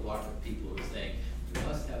solid block of people who are saying we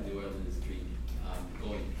must have the oil industry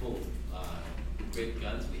going full great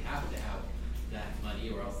guns. We have to have that money,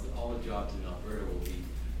 or else all the jobs in Alberta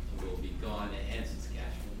will be gone, and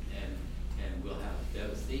Saskatchewan, and we'll have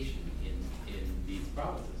devastation in these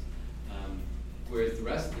provinces. Whereas the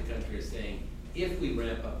rest of the country is saying, if we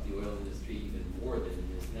ramp up the oil industry even more than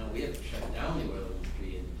it is now, we have to shut down the oil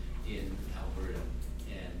industry in Alberta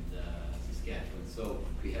and Saskatchewan. So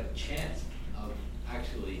we have a chance of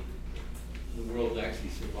actually the world actually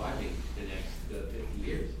surviving the next 50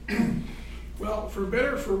 years. Well, for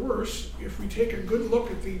better or for worse, if we take a good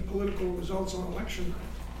look at the political results on election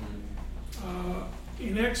night,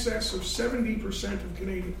 in excess of 70% of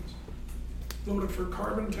Canadians voted for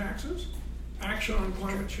carbon taxes, action on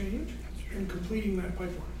climate change, and completing that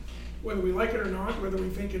pipeline. Whether we like it or not, whether we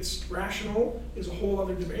think it's rational, is a whole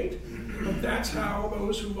other debate. But that's how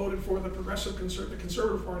those who voted for the the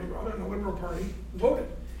Conservative Party rather, and the Liberal Party voted.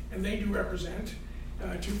 And they do represent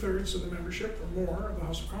 2/3 of the membership or more of the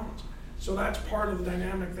House of Commons. So that's part of the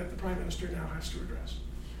dynamic that the Prime Minister now has to address.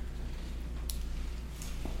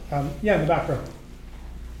 Yeah, in the back row.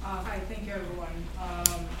 Hi, thank you everyone.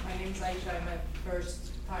 My name is Aisha. I'm a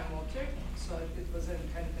first-time voter, so it was kind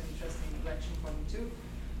of an interesting election for me too.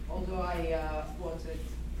 Although I voted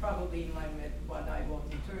probably in line with what I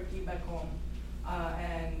voted in Turkey back home.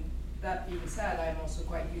 And that being said, I'm also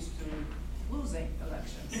quite used to losing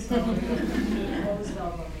elections, so all is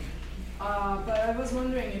well for me. But I was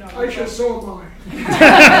wondering, Aisha, so am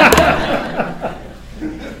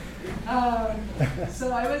I.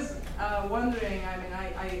 So I was wondering,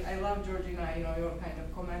 I love, Georgina, your kind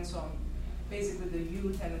of comments on basically the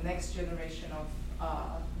youth and the next generation of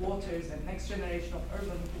voters and next generation of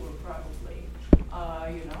urban poor probably,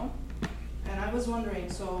 And I was wondering,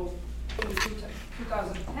 so in the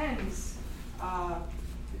 2010s,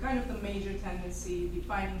 kind of the major tendency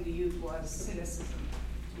defining the youth was cynicism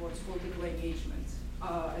towards political engagement,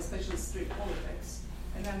 especially street politics.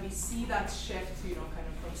 And then we see that shift, kind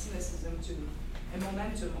of from cynicism to a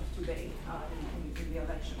momentum of today in the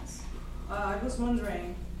elections. I was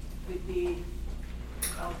wondering, with the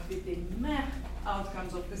meh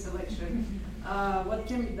outcomes of this election, what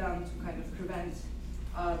can be done to kind of prevent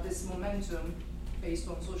this momentum based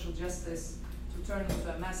on social justice to turn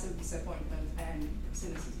into a massive disappointment and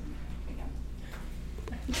cynicism again?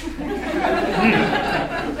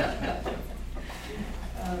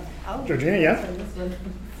 Georgina, yeah?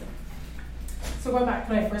 So going back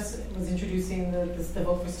when I first was introducing the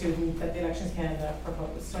Vote for Student that the Elections Canada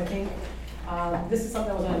proposed. So I think this is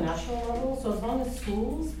something that was on a national level. So as long as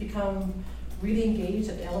schools become really engaged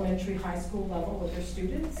at the elementary, high school level with their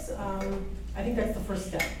students, I think that's the first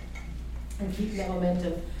step. and keeping that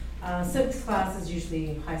momentum. Civics class is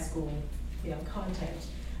usually high school, content.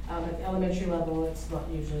 At the elementary level, it's not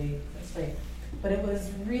usually this way. But it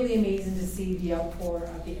was really amazing to see the outpour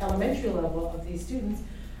at the elementary level of these students.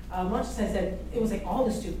 Not just, I said, it was like all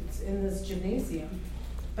the students in this gymnasium,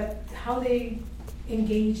 but how they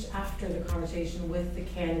engaged after the conversation with the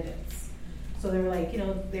candidates. So they were like,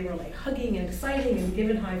 they were like hugging and exciting and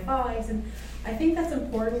giving high fives. And I think that's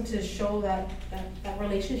important to show that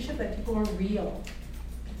relationship, that people are real,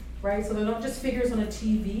 right? So they're not just figures on a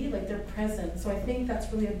TV, like they're present. So I think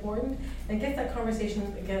that's really important. And get that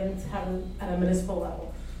conversation, again, to have at a municipal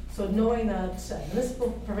level. So knowing that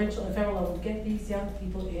municipal, provincial, and federal level, get these young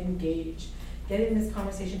people engaged. Get in this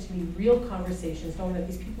conversation to be real conversations, knowing that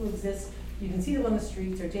these people exist. You can see them on the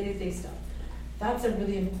streets or day-to-day stuff. That's a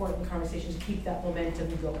really important conversation to keep that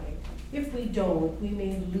momentum going. If we don't, we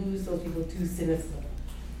may lose those people to cynicism.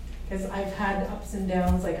 Because I've had ups and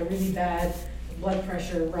downs, like a really bad blood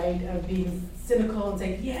pressure, right, of being cynical and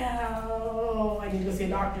saying, I need to go see a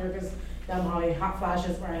doctor because I'm having hot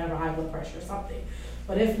flashes or I have a high blood pressure or something.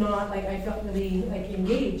 But if not, I felt really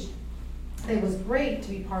engaged. It was great to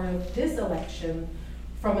be part of this election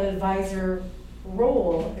from an advisor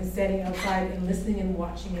role and standing outside and listening and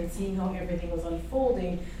watching and seeing how everything was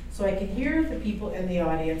unfolding, so I could hear the people in the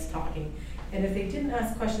audience talking. And if they didn't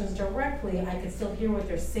ask questions directly, I could still hear what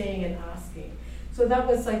they're saying and asking. So that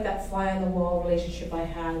was like that fly on the wall relationship I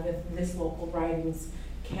had with this local riding's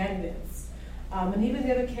candidates. And even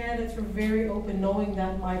the other candidates were very open, knowing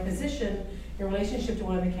that my position in relationship to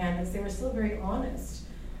one of the candidates, they were still very honest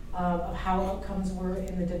of how outcomes were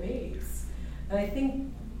in the debates. And I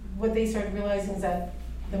think what they started realizing is that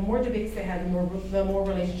the more debates they had, the more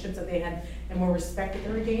relationships that they had, and more respect that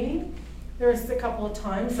they were gaining. There was a couple of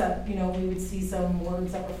times that we would see some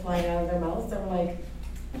words that were flying out of their mouths that were like,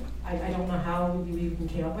 I don't know how you even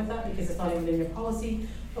came up with that because it's not even in your policy.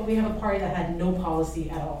 But we have a party that had no policy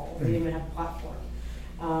at all. They didn't even have a platform.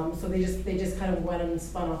 So they just kind of went and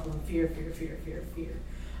spun off of fear.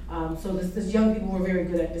 So this young people were very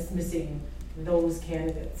good at dismissing those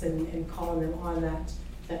candidates and calling them on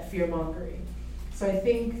that fear mongering. So I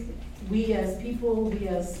think we as people, we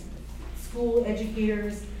as school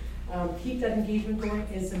educators, keep that engagement going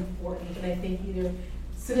is important. And I think either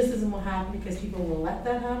cynicism will happen because people will let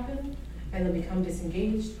that happen and they'll become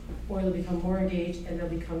disengaged, or they'll become more engaged and they'll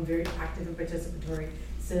become very active and participatory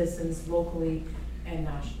citizens locally and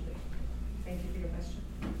nationally. Thank you for your question.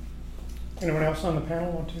 Anyone else on the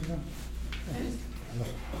panel want to go?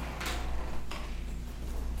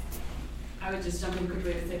 I would just jump in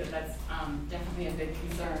quickly to say that that's definitely a big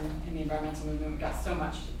concern in the environmental movement. We've got so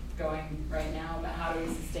much going right now, but how do we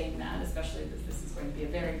sustain that, especially as this is going to be a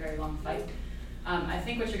very, very long fight. I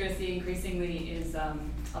think what you're going to see increasingly is a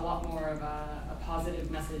lot more of a positive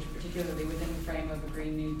message, particularly within the frame of a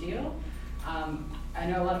Green New Deal. I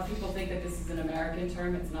know a lot of people think that this is an American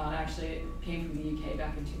term. It's not actually. It came from the UK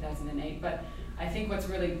back in 2008. But I think what's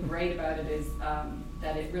really great about it is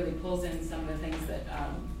that it really pulls in some of the things that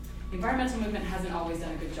the environmental movement hasn't always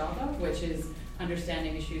done a good job of, which is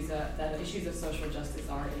understanding issues that issues of social justice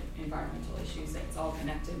are environmental issues. It's all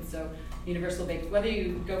connected. So whether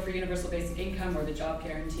you go for universal basic income or the job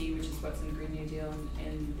guarantee, which is what's in the Green New Deal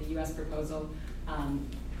and the U.S. proposal,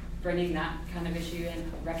 bringing that kind of issue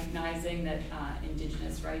in, recognizing that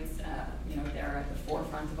Indigenous rights, they're at the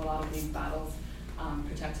forefront of a lot of these battles,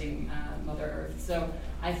 protecting Mother Earth. So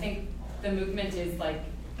I think the movement is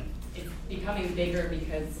it's becoming bigger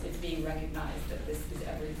because it's being recognized that this is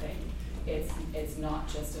everything. It's not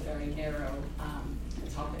just a very narrow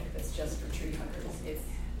topic that's just for tree huggers. It's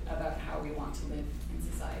about how we want to live in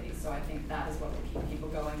society. So I think that is what will keep people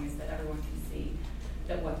going, is that everyone can see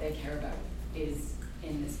that what they care about is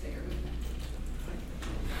in this bigger movement.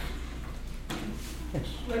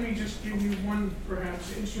 Let me just give you one,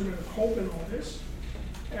 perhaps, instrument of hope in all this.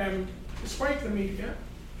 Despite the media,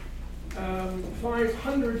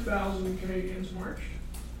 500,000 Canadians marched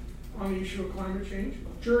on the issue of climate change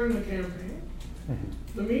during the campaign.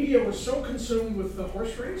 The media was so consumed with the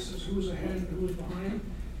horse race, as who was ahead and who was behind,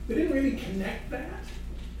 they didn't really connect that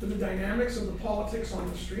to the dynamics of the politics on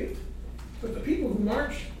the street. But the people who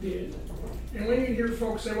marched did. And when you hear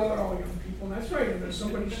folks say, well, they're all young people, and that's right, and there's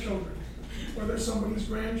somebody's children, or there's somebody's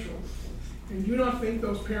grandchildren. And do you not think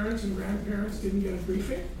those parents and grandparents didn't get a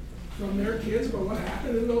briefing from their kids about what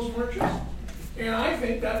happened in those marches? And I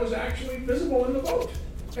think that was actually visible in the vote.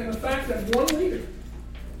 And the fact that one leader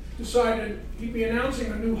decided he'd be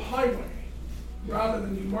announcing a new highway rather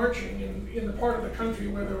than be marching in the part of the country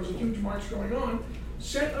where there was a huge march going on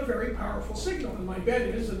sent a very powerful signal. And my bet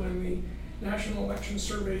is that when the national election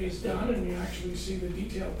survey is done and you actually see the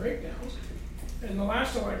detailed breakdowns. In the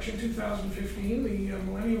last election, 2015, the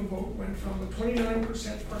millennial vote went from a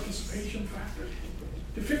 29% participation factor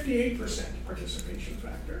to 58% participation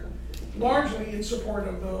factor, largely in support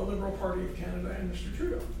of the Liberal Party of Canada and Mr.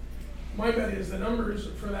 Trudeau. My bet is the numbers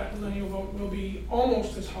for that millennial vote will be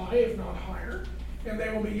almost as high, if not higher, and they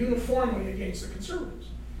will be uniformly against the Conservatives.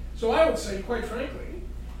 So I would say, quite frankly,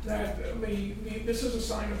 that this is a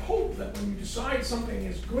sign of hope that when you decide something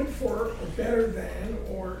is good for, or better than,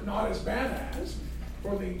 or not as bad as,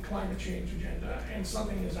 for the climate change agenda, and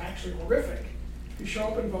something is actually horrific, you show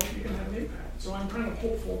up and vote, you can have an impact. So I'm kind of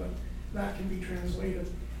hopeful that that can be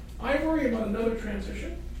translated. I worry about another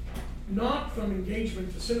transition, not from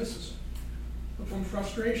engagement to cynicism, but from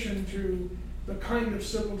frustration to the kind of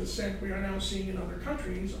civil dissent we are now seeing in other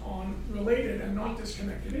countries on related and not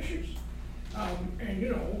disconnected issues.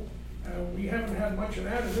 We haven't had much of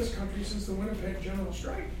that in this country since the Winnipeg General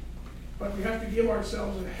Strike. But we have to give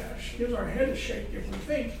ourselves give our head a shake if we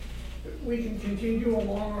think that we can continue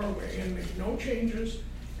along our way and make no changes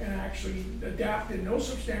and actually adapt in no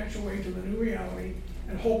substantial way to the new reality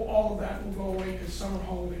and hope all of that will go away because summer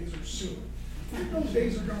holidays are soon. Those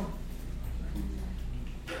days are gone.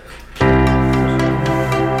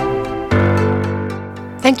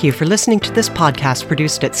 Thank you for listening to this podcast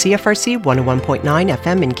produced at CFRC 101.9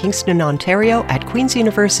 FM in Kingston, Ontario at Queen's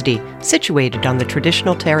University, situated on the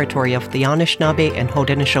traditional territory of the Anishinaabe and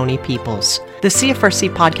Haudenosaunee peoples. The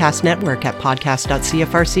CFRC Podcast Network at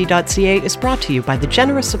podcast.cfrc.ca is brought to you by the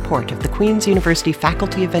generous support of the Queen's University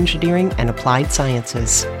Faculty of Engineering and Applied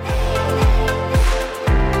Sciences.